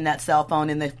dropping that cell phone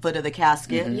in the foot of the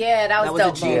casket. Yeah, that was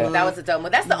dope move. That was a dope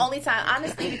move. That's the only time,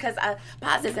 honestly, because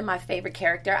Paz isn't my favorite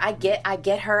character. I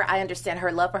get her. I understand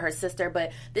her love for her sister,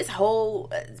 but this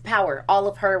whole power, all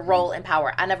of her role and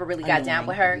power, I never really got down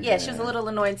with her. Yeah, she was a little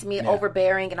annoying to me,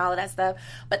 overbearing and all of that stuff.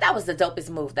 But that was the dopest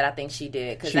move that I think she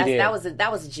did, because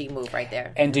that was a G move right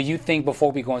there. And do you think,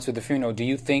 before we go into the funeral, do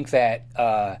you think that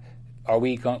are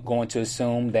we going to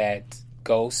assume that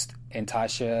Ghost and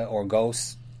Tasha, or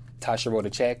Tasha wrote a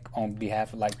check on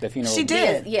behalf of the funeral? She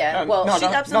did. Yeah. She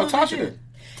absolutely Tasha did.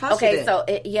 Okay, did. so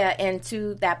and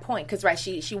to that point, because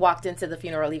she walked into the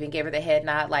funeral, even gave her the head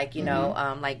nod, like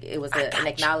it was an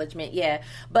acknowledgement. Yeah,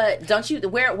 but don't you?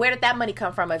 Where did that money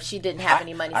come from if she didn't have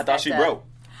any money? I thought she broke.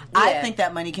 I think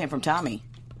that money came from Tommy.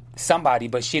 Somebody,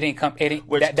 but she didn't come.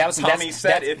 That's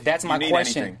my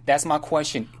question. Anything. That's my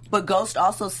question. But Ghost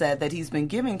also said that he's been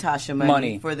giving Tasha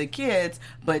money for the kids,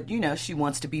 but she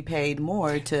wants to be paid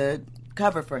more to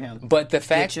cover for him. But the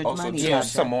fact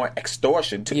some more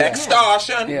extortion.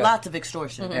 Extortion. Yeah. Lots of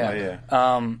extortion.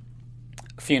 Mm-hmm.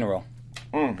 Funeral.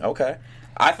 Okay.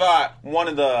 I thought one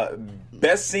of the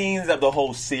best scenes of the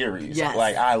whole series. Yes.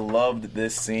 I loved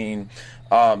this scene.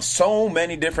 So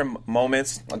many different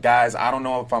moments. Guys, I don't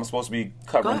know if I'm supposed to be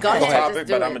covering the topic,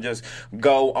 but I'm going to just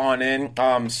go on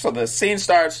in. So the scene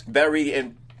starts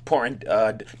very important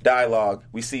dialogue.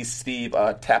 We see Steve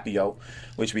Tapio,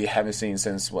 which we haven't seen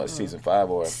since season 5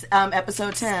 or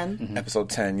episode 10. Mm-hmm. Episode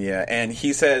 10, yeah. And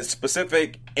he says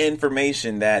specific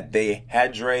information that they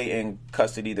had Dre in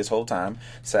custody this whole time.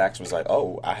 Sax was like,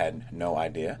 "Oh, I had no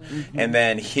idea." Mm-hmm. And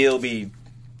then he'll be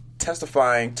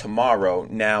testifying tomorrow.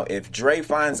 Now, if Dre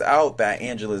finds out that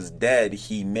Angela's dead,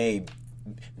 he may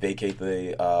vacate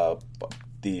the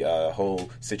whole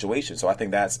situation. So I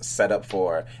think that's set up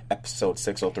for episode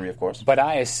 603, of course. But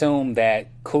I assume that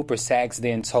Cooper Saxe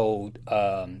then told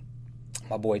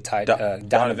my boy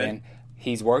Donovan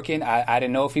he's working. I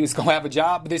didn't know if he was going to have a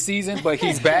job this season, but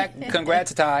he's back.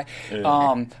 Congrats, Ty.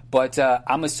 But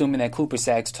I'm assuming that Cooper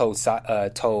Saxe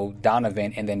told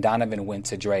Donovan, and then Donovan went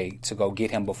to Dre to go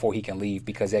get him before he can leave.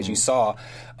 Because as you saw,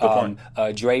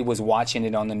 Dre was watching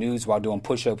it on the news while doing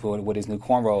push-ups with his new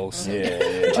cornrows.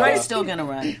 Yeah. Dre's still going to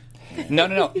run.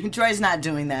 No. Dre's not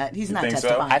doing that. He's not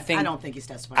testifying. So? I don't think he's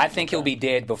testifying. I think he'll be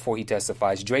dead before he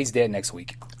testifies. Dre's dead next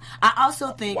week. I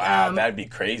also think... Wow, that'd be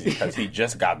crazy because he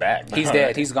just got back. He's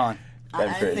dead. He's gone.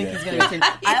 I think he's going to continue.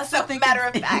 I also think... matter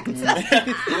of fact.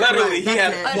 Literally, he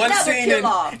had one scene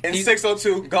in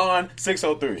 602, gone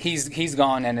 603. He's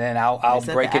gone, and then I'll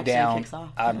break it down.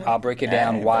 I'll break it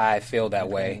down why I feel that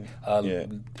way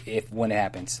when it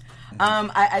happens.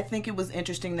 I think it was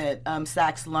interesting that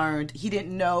Saxe learned he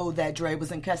didn't know that Dre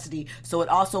was in custody, so it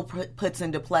also puts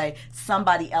into play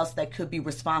somebody else that could be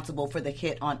responsible for the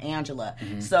hit on Angela.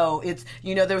 Mm-hmm. So it's,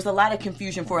 there was a lot of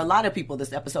confusion for a lot of people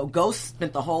this episode. Ghost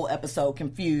spent the whole episode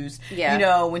confused.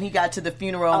 Yeah. When he got to the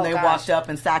funeral and they walked up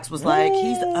and Saxe was like,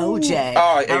 he's OJ.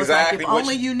 Oh, exactly. I was like, if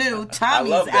only you knew,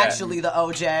 Tommy's actually the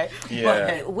OJ.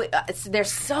 Yeah. But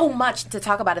there's so much to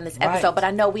talk about in this episode, but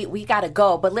I know we got to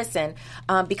go. But listen,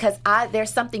 because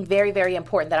there's something very, very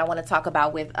important that I want to talk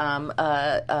about with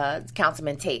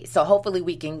Councilman Tate. So hopefully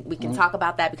we can talk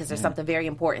about that because there's something very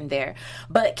important there.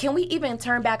 But can we even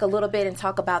turn back a little bit and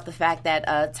talk about the fact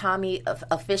that Tommy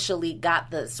officially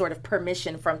got the sort of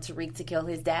permission from Tariq to kill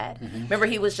his dad? Mm-hmm. Remember,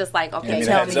 he was just like, okay,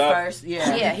 tell me first.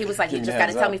 Yeah, he was like, you just got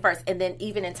to tell me first. And then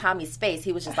even in Tommy's face,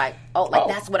 he was just like,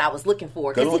 that's what I was looking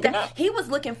for. Because he was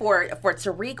looking for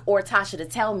Tariq or Tasha to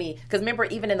tell me. Because remember,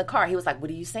 even in the car, he was like, what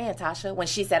are you saying, Tasha? When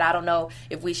she said, I don't know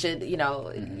if we should,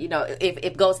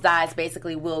 if Ghost dies,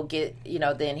 basically we'll get,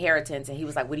 the inheritance. And he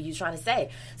was like, what are you trying to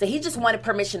say? So he just wanted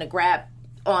permission to grab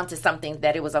onto something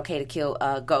that it was okay to kill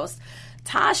Ghost.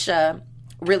 Tasha,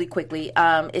 really quickly,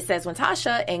 it says, when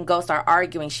Tasha and Ghost are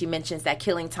arguing, she mentions that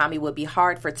killing Tommy would be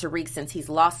hard for Tariq since he's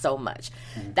lost so much.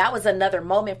 Mm-hmm. That was another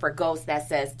moment for Ghost that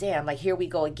says, damn, like here we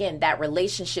go again, that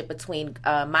relationship between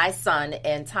my son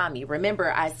and Tommy.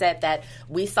 Remember, I said that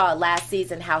we saw last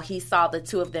season how he saw the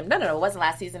two of them. No, it wasn't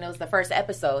last season. It was the first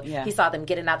episode. Yeah. He saw them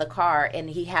getting out of the car, and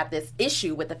he had this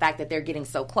issue with the fact that they're getting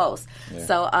so close. Yeah.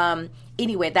 So,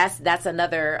 anyway, that's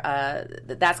another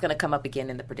that's going to come up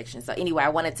again in the prediction. So anyway, I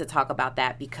wanted to talk about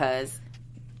that because.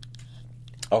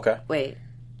 Okay. Wait.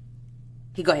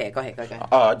 Go ahead.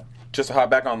 Just to hop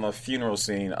back on the funeral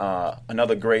scene.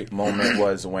 Another great moment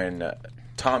was when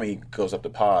Tommy goes up to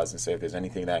Paz and says, if there's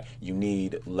anything that you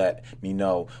need, let me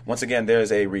know. Once again,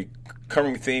 there's a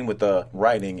recurring theme with the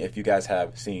writing. If you guys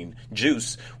have seen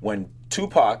Juice, when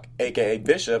Tupac, a.k.a.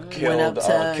 Bishop, killed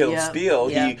Steele,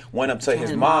 he went up to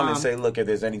his mom and said, look, if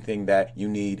there's anything that you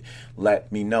need, let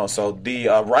me know. So the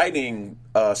writing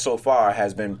so far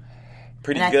has been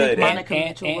pretty good. I think Monica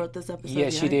Mitchell wrote this episode. Yeah,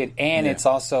 she did. And it's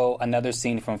also another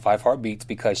scene from 5 Heartbeats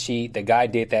because the guy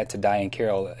did that to Diane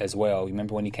Carroll as well.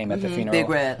 Remember when he came at the funeral? Big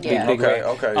Red. Yeah. Big Red.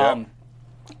 Okay, yeah.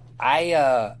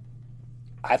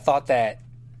 I thought that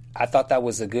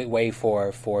was a good way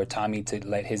for Tommy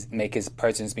to make his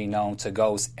presence be known to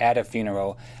Ghost at a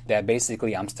funeral, that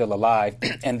basically I'm still alive.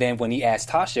 And then when Ghost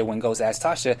asked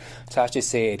Tasha, Tasha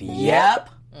said, yep.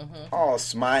 Mm-hmm. Oh,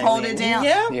 smiling. Hold it down.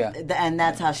 Yeah. And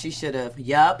that's how she should have.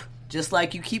 Yup. Just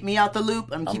like you keep me out the loop,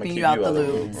 I'm keeping you out the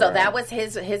loop. So that was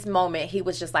his moment. He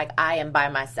was just like, I am by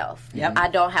myself. Yep. I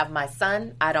don't have my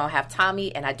son. I don't have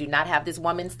Tommy. And I do not have this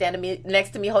woman standing next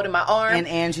to me holding my arm. And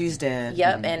Angie's dead.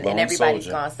 Yep. Mm-hmm. And everybody's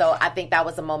gone. So I think that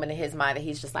was a moment in his mind that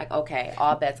he's just like, okay,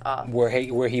 all bets off. Where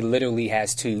he literally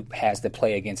has to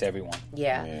play against everyone.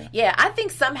 Yeah. I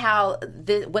think somehow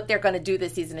what they're going to do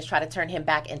this season is try to turn him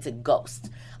back into Ghost.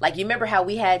 Like, you remember how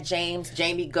we had Jamie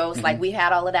Ghost, mm-hmm. like we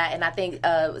had all of that. And I think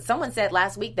someone said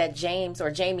last week that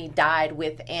Jamie died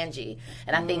with Angie.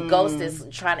 And I think Ghost is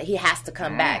he has to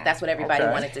come back. That's what everybody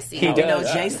wanted to see. He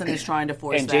does. Jason is trying to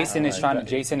force that. Jason is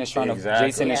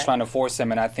trying to force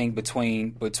him. And I think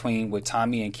between with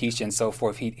Tommy and Keisha and so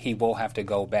forth, he will have to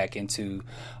go back into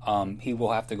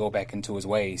his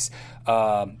ways.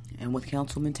 And with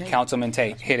Councilman Tate. Councilman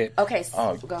Tate, hit it. Okay,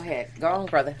 so go ahead. Go on,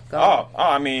 brother. Go on.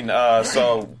 I mean,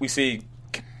 so we see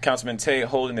Councilman Tate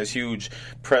holding this huge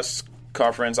press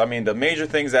conference. I mean, the major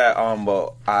things that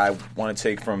I want to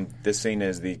take from this scene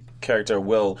is the character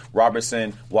Will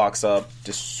Robertson walks up,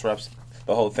 disrupts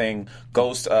the whole thing.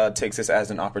 Ghost takes this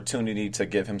as an opportunity to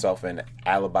give himself an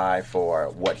alibi for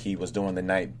what he was doing the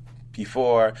night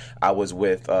before. I was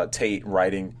with Tate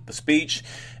writing the speech,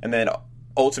 and then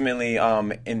ultimately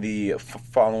in the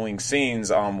following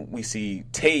scenes we see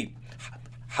Tate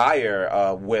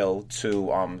hire Will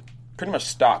to pretty much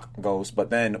stalk Ghost, but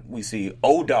then we see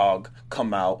O-Dog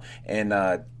come out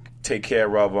and take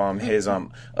care of his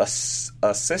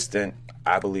assistant,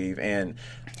 I believe, and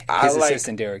his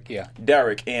assistant Derek, yeah.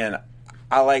 Derek, and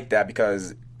I like that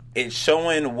because it's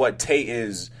showing what Tate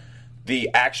is,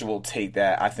 the actual Tate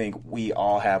that I think we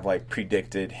all have like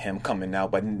predicted him coming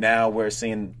out, but now we're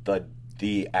seeing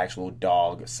the actual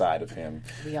dog side of him.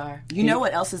 We are. You know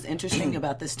what else is interesting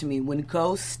about this to me? When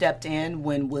Ghost stepped in,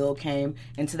 when Will came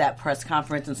into that press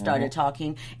conference and started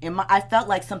talking, I felt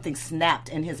like something snapped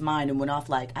in his mind and went off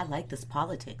like, I like this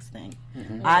politics thing.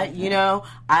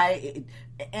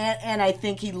 And I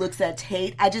think he looks at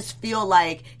Tate. I just feel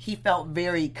like he felt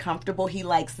very comfortable. He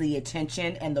likes the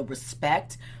attention and the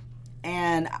respect.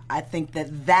 And I think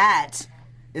that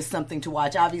is something to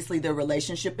watch. Obviously, their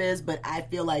relationship is, but I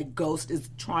feel like Ghost is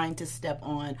trying to step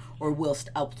on, or will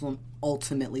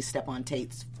ultimately step on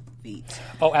Tate's feet.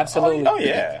 Oh, absolutely. Oh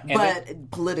yeah.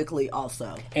 But politically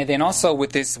also. And then also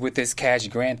with this Cash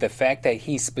Grant, the fact that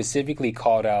he specifically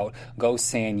called out Ghost,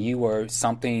 saying you were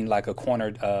something like a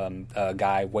cornered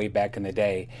guy way back in the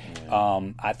day.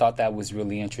 I thought that was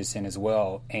really interesting as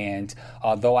well. And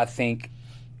although I think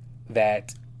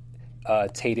that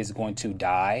Tate is going to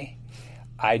die,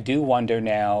 I do wonder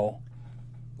now,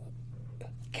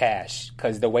 Cash,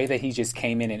 because the way that he just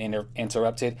came in and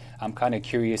interrupted, I'm kind of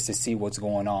curious to see what's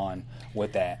going on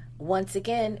with that. Once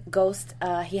again, Ghost,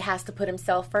 he has to put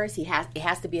himself first. It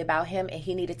has to be about him, and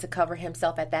he needed to cover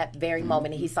himself at that very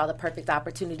moment, and he saw the perfect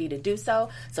opportunity to do so.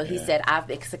 So he said,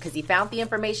 because he found the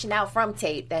information out from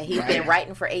Tate that he's been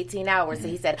writing for 18 hours. So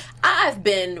he said, I've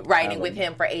been writing with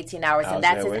him for 18 hours, and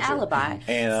that's his alibi.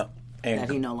 And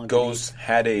That he no longer Ghost needs.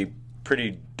 had a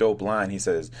pretty dope line. He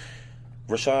says,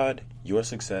 Rashad, your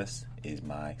success is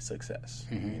my success.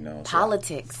 So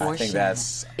Politics. I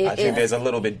think there's a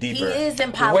little bit deeper. He is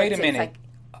in politics. Wait a minute.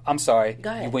 I'm sorry. Go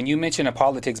ahead. When you mention the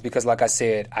politics, because like I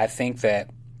said, I think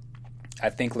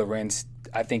Lorenz,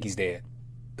 I think he's dead.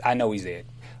 I know he's dead.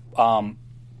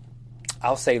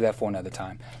 I'll save that for another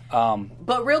time.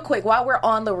 But real quick, while we're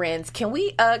on Lorenz, can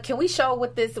we show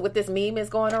what this meme is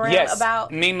going around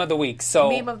about? Meme of the week. So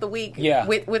Meme of the week. Yeah.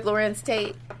 With Lorenz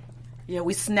Tate. Yeah,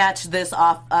 we snatched this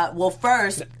off. So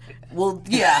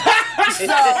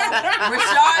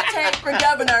Rashad Tate for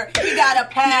governor, he got a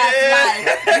past life.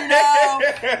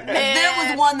 There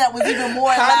was one that was even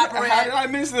more elaborate. How did I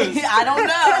miss this? I don't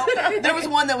know. There was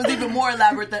one that was even more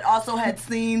elaborate that also had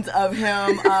scenes of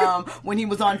him when he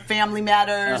was on Family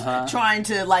Matters trying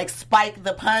to like spike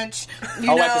the punch. At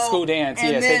the school dance.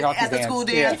 And then at the school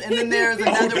dance. Yeah. And then there's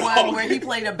another one where he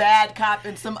played a bad cop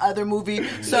in some other movie.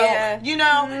 So,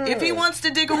 if he wants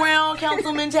to dig around,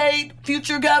 Councilman Tate,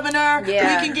 future governor, we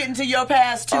can get into your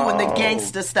past too and the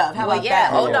gangsta stuff. How about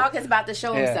that? O-Dog is about to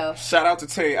show himself. Shout out to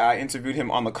Tate. I interviewed him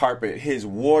on the carpet. His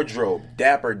wardrobe,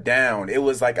 dapper down. It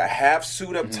was like a half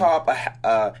suit up top,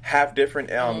 a half different.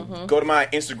 Go to my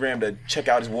Instagram to check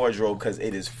out his wardrobe because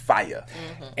it is fire.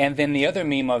 And then the other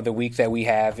meme of the week that we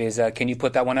have is, can you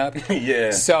put that one up? Yeah.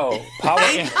 So,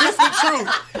 Ain't this the truth?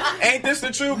 Ain't this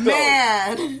the truth, though?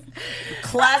 Man.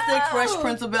 Classic Fresh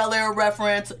Prince of Bel-Air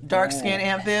reference. Dark skin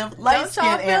Aunt Viv. Light skin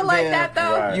Don't y'all feel Aunt like Viv. that,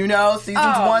 though? Right. Seasons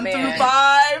 1 through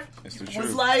 5 It's the was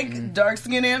truth. like Dark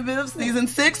Skin Aunt Viv. Season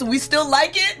 6, we still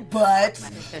like it, but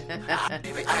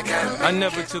I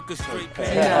never took a straight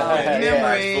pass.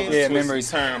 memories. Yeah, memories.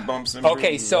 Turn bumps and Okay,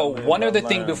 bruises so all the way one down other the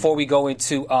thing line. before we go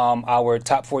into our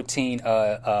top 14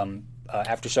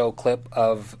 after show clip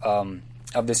of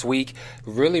this week,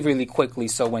 really, really quickly.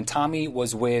 So when Tommy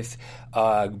was with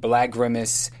Black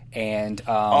Grimace and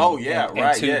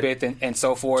Two-Bit and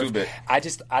so forth, Two-Bit. I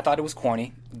thought it was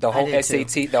corny. The whole did SAT,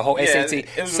 too. the whole Yeah, SAT. it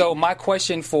was- So my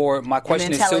question is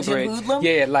intelligent Two-Bit.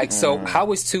 hoodlum? So how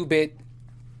is Two-Bit?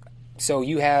 So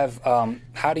you have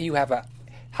how do you have a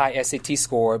high SAT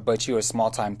score, but you're a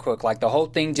small-time crook? Like, the whole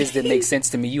thing just didn't make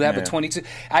sense to me. You have a 22.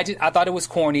 I thought it was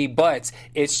corny, but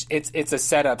it's a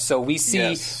setup. So we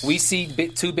see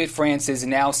Two-Bit Francis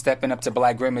now stepping up to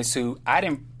Black Grimace, who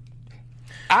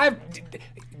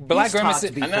Black He's Grimace.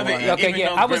 talked before. I never, Okay, even yeah,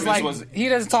 though I was Grimace like, he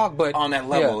doesn't talk, but on that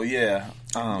level, yeah.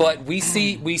 But we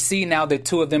see now that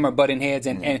two of them are butting heads,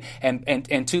 and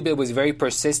 2-Bit was very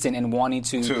persistent in wanting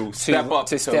to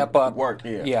step up, work.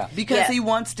 Yeah, because he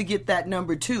wants to get that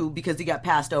number 2 because he got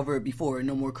passed over before.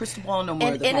 No more Cristobal, no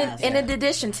more of the past. In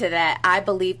addition to that, I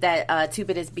believe that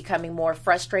 2-Bit is becoming more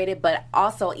frustrated, but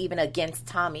also even against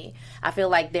Tommy. I feel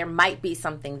like there might be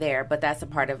something there, but that's a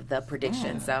part of the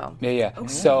prediction. So Okay.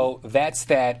 So that's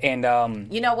that,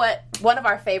 and you know what? One of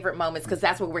our favorite moments, because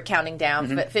that's what we're counting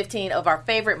down. 15 of our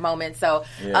favorite moments. So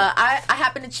I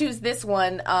happened to choose this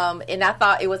one, and I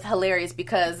thought it was hilarious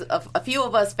because a few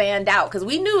of us fanned out because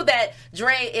we knew that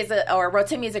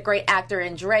Rotimi is a great actor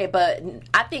in Dre, but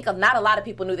I think not a lot of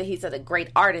people knew that he's a great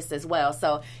artist as well.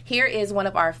 So here is one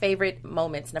of our favorite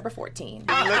moments, number 14.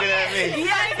 Are you looking at me?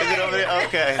 Yes. Is it over there?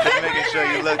 Okay, just making sure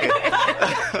you're looking.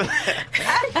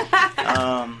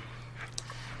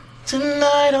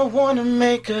 Tonight I wanna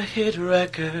make a hit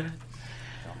record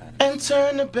and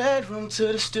turn the bedroom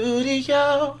to the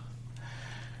studio.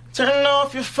 Turn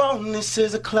off your phone, this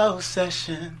is a closed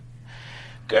session.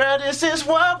 Girl, this is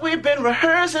what we've been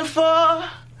rehearsing for.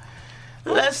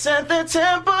 Let's set the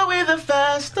tempo either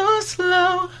fast or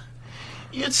slow.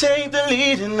 You take the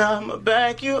lead and I'ma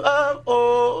back you up.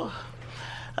 Oh,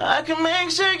 I can make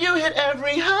sure you hit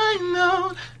every high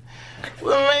note.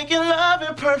 We're making love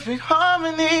in perfect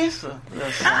harmony. So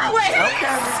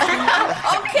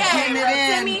Getting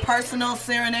it in. Personal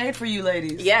serenade for you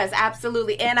ladies. Yes,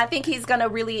 absolutely. And I think he's going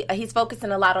to he's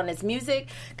focusing a lot on his music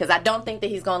because I don't think that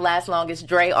he's going to last long as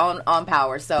Dre on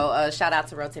Power. So shout out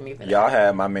to Rotimi for that. Y'all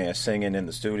had my man singing in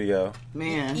the studio.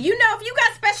 Man. You know, if you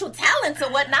got special talents or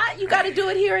whatnot, you got to do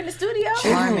it here in the studio.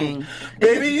 Charming.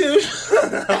 Baby, you.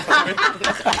 Sing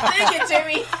it,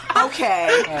 Jimmy.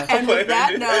 Okay. And with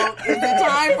that note, is it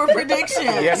time for predictions?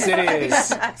 yes, it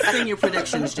is. Sing your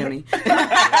predictions, Jimmy.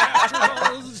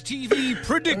 AfterBuzz TV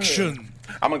prediction.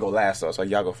 I'm gonna go last though, so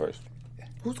y'all go first.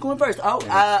 Who's going first?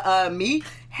 Oh, me?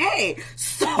 Hey,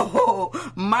 so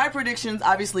my predictions,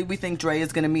 obviously we think Dre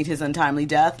is going to meet his untimely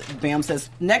death. Bam says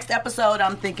next episode,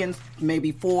 I'm thinking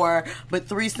maybe 4, but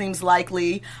 3 seems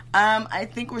likely. I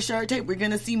think Rashard Tate, we're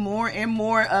going to see more and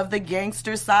more of the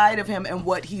gangster side of him and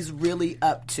what he's really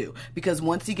up to. Because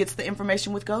once he gets the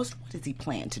information with Ghost, what does he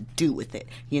plan to do with it?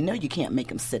 You know you can't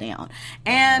make him sit down.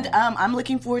 And I'm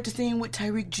looking forward to seeing what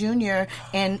Tariq Jr.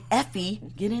 and Effie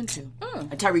get into.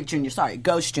 Tariq Jr., sorry,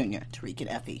 Ghost Jr., Tariq and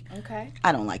Effie. Okay.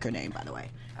 I don't like her name, by the way.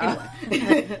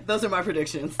 Anyway, those are my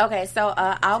predictions. Okay, so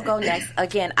I'll go next.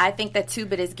 Again, I think that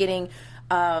 2-Bit is getting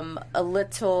a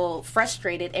little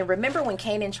frustrated. And remember when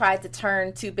Kanan tried to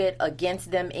turn 2-Bit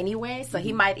against them anyway? So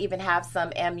he might even have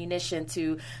some ammunition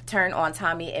to turn on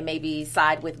Tommy and maybe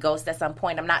side with Ghost at some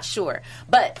point. I'm not sure.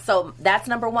 But so that's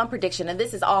number 1 prediction. And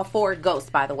this is all for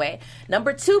Ghost, by the way.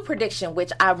 Number 2 prediction,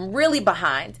 which I'm really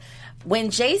behind.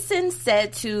 When Jason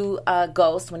said to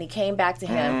Ghost, when he came back to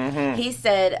him, he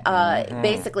said,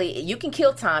 basically, you can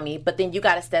kill Tommy, but then you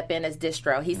got to step in as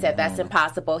Distro. He said, that's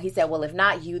impossible. He said, well, if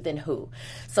not you, then who?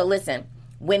 So listen,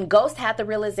 when Ghost had the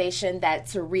realization that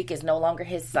Tariq is no longer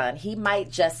his son, he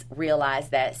might just realize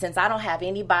that since I don't have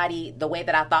anybody the way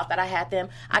that I thought that I had them,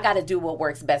 I got to do what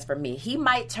works best for me. He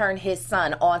might turn his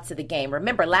son onto the game.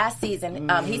 Remember, last season,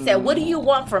 he said, what do you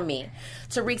want from me?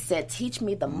 Tariq said, teach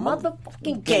me the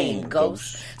motherfucking game,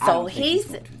 Ghost. So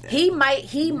he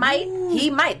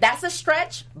might. That's a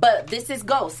stretch, but this is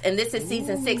Ghost, and this is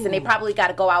season 6, and they probably got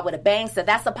to go out with a bang. So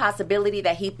that's a possibility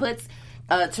that he puts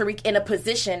Tariq in a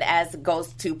position as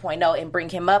Ghost 2.0 and bring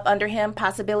him up under him,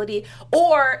 possibility.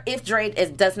 Or if Dre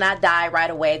does not die right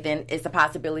away, then it's a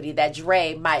possibility that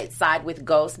Dre might side with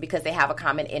Ghost because they have a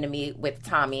common enemy with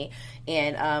Tommy.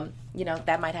 And,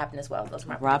 that might happen as well. Those are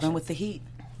my Robin with the heat.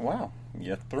 Wow,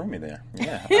 you threw me there.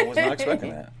 Yeah, I was not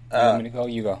expecting that. You want me to go?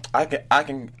 You go. I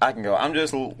can go. I'm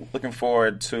just looking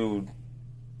forward to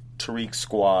Tariq's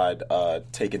squad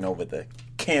taking over the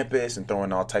campus and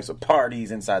throwing all types of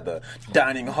parties inside the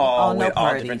dining hall with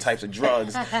all different types of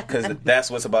drugs because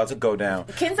that's what's about to go down.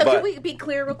 Kenzo, can we be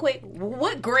clear real quick?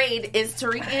 What grade is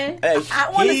Tariq in? I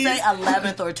want to say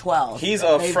 11th or 12th. Honest. He's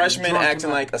a freshman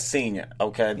acting like a senior.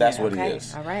 Okay, that's what he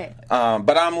is. All right.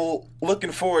 But I'm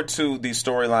looking forward to the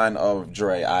storyline of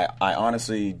Dre. I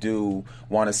honestly do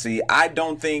want to see. I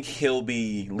don't think he'll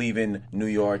be leaving New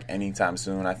York anytime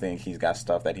soon. I think he's got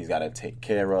stuff that he's got to take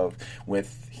care of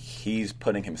he's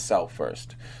putting himself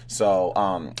first. So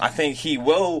I think he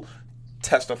will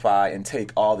testify and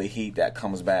take all the heat that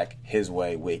comes back his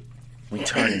way with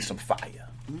returning some fire.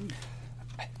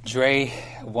 Dre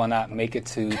will not make it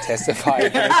to testify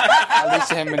against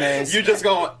Alicia Jimenez. You just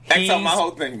going to X out my whole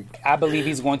thing. I believe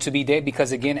he's going to be dead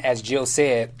because, again, as Jill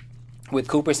said, with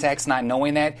Cooper Saxe not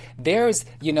knowing that, there's,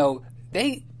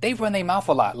 they run their mouth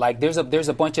a lot. Like there's a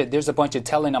bunch of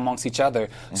telling amongst each other.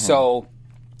 So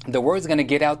the word's gonna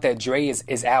get out that Dre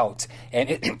is out,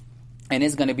 and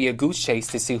it's gonna be a goose chase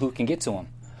to see who can get to him.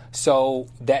 So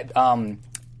that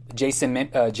Jason may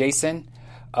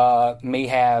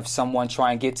have someone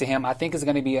try and get to him. I think it's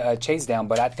gonna be a chase down,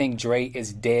 but I think Dre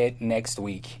is dead next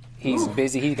week. He's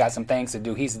busy. He's got some things to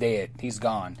do. He's dead. He's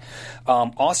gone.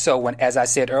 Also, as I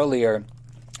said earlier,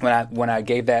 when I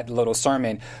gave that little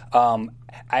sermon,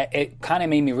 it kind of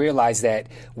made me realize that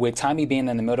with Tommy being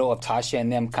in the middle of Tasha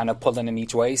and them kind of pulling them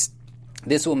each ways,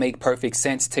 this will make perfect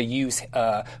sense to use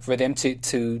for them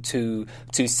to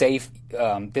save.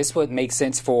 This would make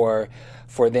sense for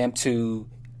them to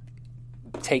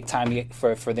take Tommy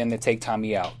for them to take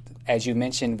Tommy out. As you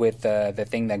mentioned with the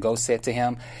thing that Ghost said to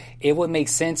him, it would make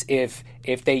sense if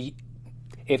they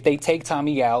take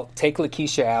Tommy out, take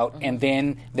Lakeisha out, and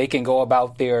then they can go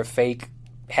about their fake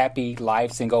happy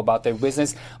lives and go about their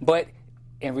business. But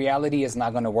in reality, it's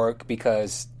not going to work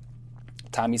because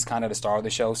Tommy's kind of the star of the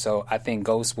show. So I think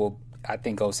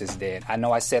Ghost is dead. I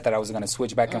know I said that I was going to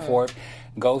switch back and forth.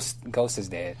 Ghost is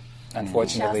dead.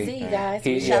 Unfortunately, we shall see, guys.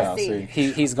 We shall see.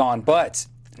 He's gone. But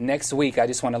next week, I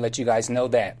just want to let you guys know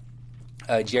that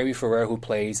Jerry Ferrer, who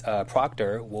plays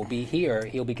Proctor, will be here.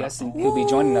 He'll be guesting. He'll be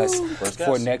joining us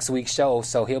for next week's show.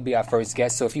 So he'll be our first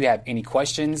guest. So if you have any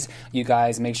questions, you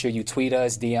guys make sure you tweet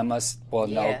us, DM us. Well,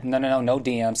 no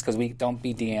DMs, because we don't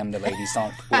be DM the ladies.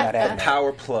 We're not having that.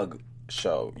 Power Plug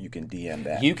show. You can DM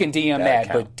that. You can DM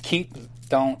that, but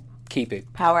don't keep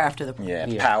it. Power after the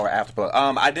plug. Power after plug.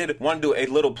 I did want to do a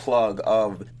little plug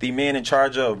of the man in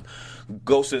charge of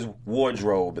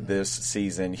wardrobe this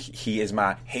season. He is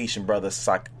my Haitian brother,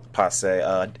 sac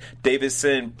passe,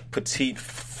 Davidson Petit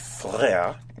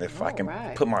Frere, if I can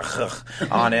put my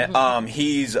on it.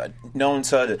 He's known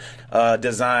to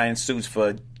design suits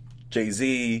for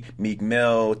Jay-Z, Meek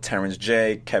Mill, Terrence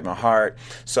J, Kevin Hart.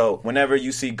 So whenever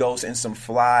you see Ghost in some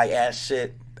fly ass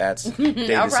shit, that's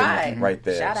Davidson right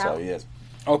there. Shout out. Yes.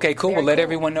 Okay, cool. Well, let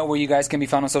everyone know where you guys can be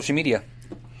found on social media.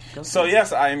 So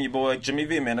yes, I am your boy Jimmy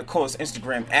V, man. Of course,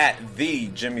 Instagram at the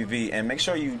Jimmy V, and make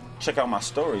sure you check out my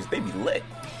stories. They be lit.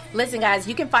 Listen, guys,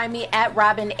 you can find me at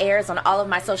Robin Ayers on all of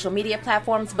my social media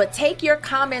platforms, but take your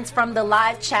comments from the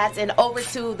live chats and over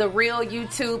to the real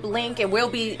YouTube link, and we'll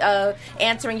be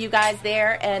answering you guys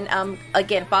there. And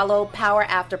again, follow Power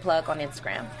After Plug on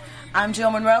Instagram. I'm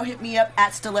Jill Monroe. Hit me up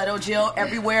at Stiletto Jill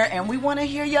everywhere, and we want to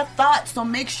hear your thoughts, so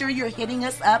make sure you're hitting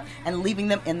us up and leaving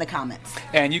them in the comments.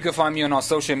 And you can find me on our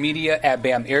social media at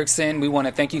Bam Erickson. We want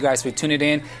to thank you guys for tuning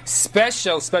in.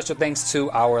 Special thanks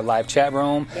to our live chat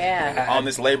room. Yeah. On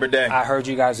this Labor Day. I heard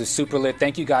you guys are super lit.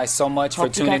 Thank you guys so much for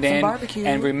tuning in.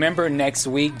 And remember, next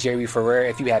week, Jerry Ferrer,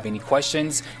 if you have any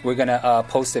questions, we're going to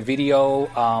post a video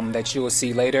that you will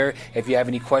see later. If you have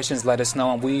any questions, let us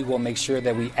know, and we will make sure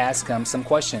that we ask him some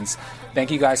questions. Thank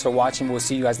you guys for watching. We'll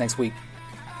see you guys next week.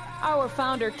 Our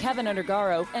founder, Kevin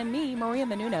Undergaro, and me, Maria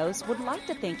Menounos, would like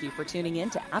to thank you for tuning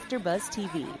in to AfterBuzz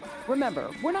TV.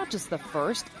 Remember, we're not just the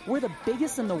first, we're the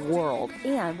biggest in the world,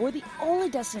 and we're the only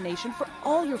destination for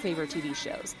all your favorite TV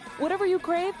shows. Whatever you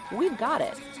crave, we've got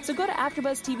it. So go to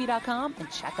AfterBuzzTV.com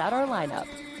and check out our lineup.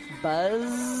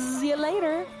 Buzz you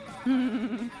later.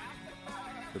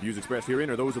 The views expressed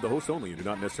herein are those of the hosts only and do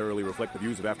not necessarily reflect the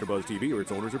views of AfterBuzz TV or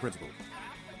its owners or principals.